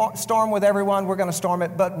 If we storm with everyone, we're going to storm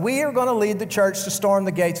it. But we are going to lead the church to storm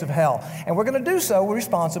the gates of hell. And we're going to do so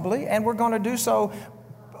responsibly, and we're going to do so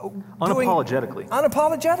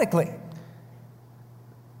unapologetically.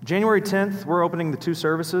 January 10th, we're opening the 2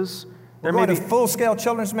 services. We're going to full-scale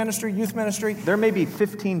children's ministry, youth ministry. There may be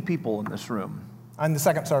 15 people in this room. On the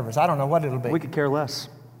second service. I don't know what it'll be. We could care less.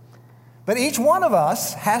 But each one of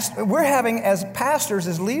us we're having, as pastors,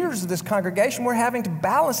 as leaders of this congregation, we're having to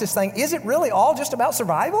balance this thing. Is it really all just about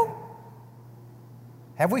survival?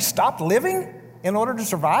 Have we stopped living in order to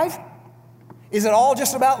survive? Is it all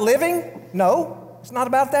just about living? No, it's not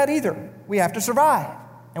about that either. We have to survive.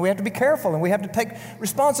 And we have to be careful, and we have to take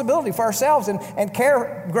responsibility for ourselves and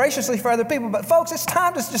care graciously for other people. But folks, it's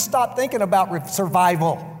time to just stop thinking about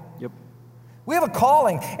survival. Yep. We have a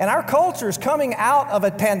calling, and our culture is coming out of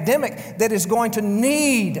a pandemic that is going to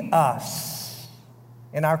need us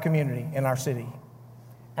in our community, in our city.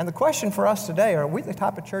 And the question for us today, are we the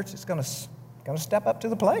type of church that's going to step up to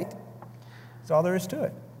the plate? That's all there is to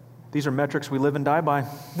it. These are metrics we live and die by.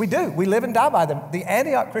 We do. We live and die by them. The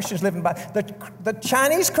Antioch Christians live and die. The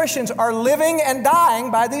Chinese Christians are living and dying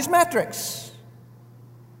by these metrics.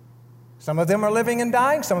 Some of them are living and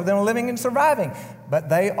dying. Some of them are living and surviving. But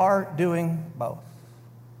they are doing both.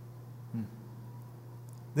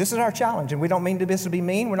 This is our challenge, and we don't mean this to be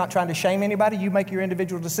mean. We're not trying to shame anybody. You make your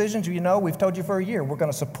individual decisions. You know, we've told you for a year, we're going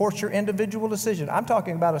to support your individual decision. I'm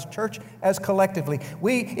talking about as church, as collectively.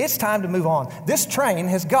 It's time to move on. This train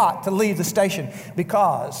has got to leave the station,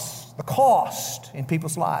 because the cost in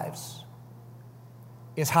people's lives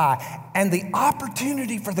is high. And the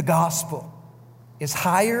opportunity for the gospel is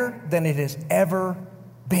higher than it has ever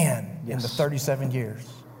been in the 37 years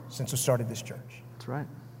since we started this church. That's right.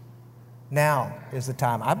 Now is the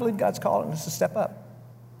time. I believe God's calling us to step up.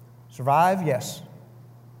 Survive, yes.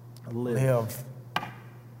 Live.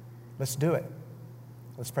 Let's do it.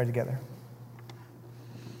 Let's pray together.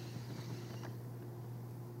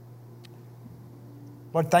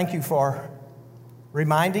 Lord, thank you for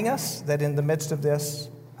reminding us that in the midst of this,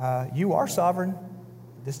 you are sovereign.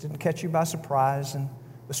 This didn't catch you by surprise, and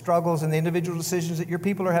the struggles and the individual decisions that your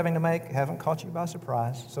people are having to make haven't caught you by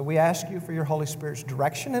surprise. So we ask you for your Holy Spirit's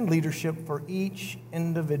direction and leadership for each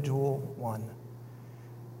individual one.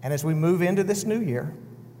 And as we move into this new year,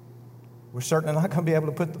 we're certainly not going to be able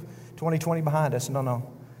to put the 2020 behind us. No.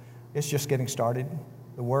 It's just getting started.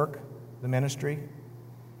 The work, the ministry,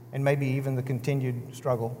 and maybe even the continued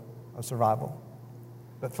struggle of survival.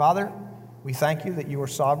 But Father, we thank you that you are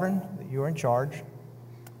sovereign, that you are in charge,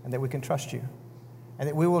 and that we can trust you. And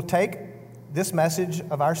that we will take this message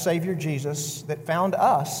of our Savior Jesus that found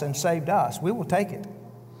us and saved us, we will take it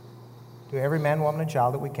to every man, woman, and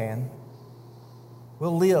child that we can.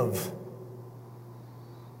 We'll live.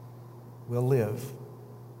 We'll live.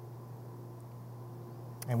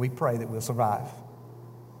 And we pray that we'll survive.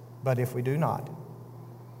 But if we do not,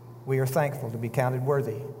 we are thankful to be counted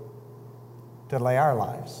worthy to lay our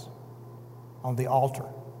lives on the altar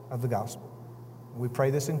of the gospel. We pray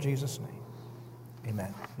this in Jesus' name.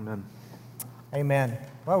 Amen. Amen. Amen.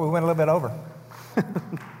 Well, we went a little bit over.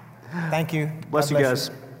 Thank you. Bless you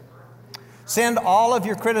guys. Send all of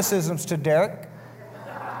your criticisms to Derek.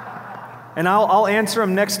 And I'll answer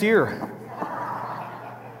them next year,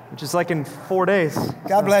 which is like in 4 days.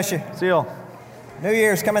 God bless you. See y'all. New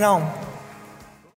Year's coming on.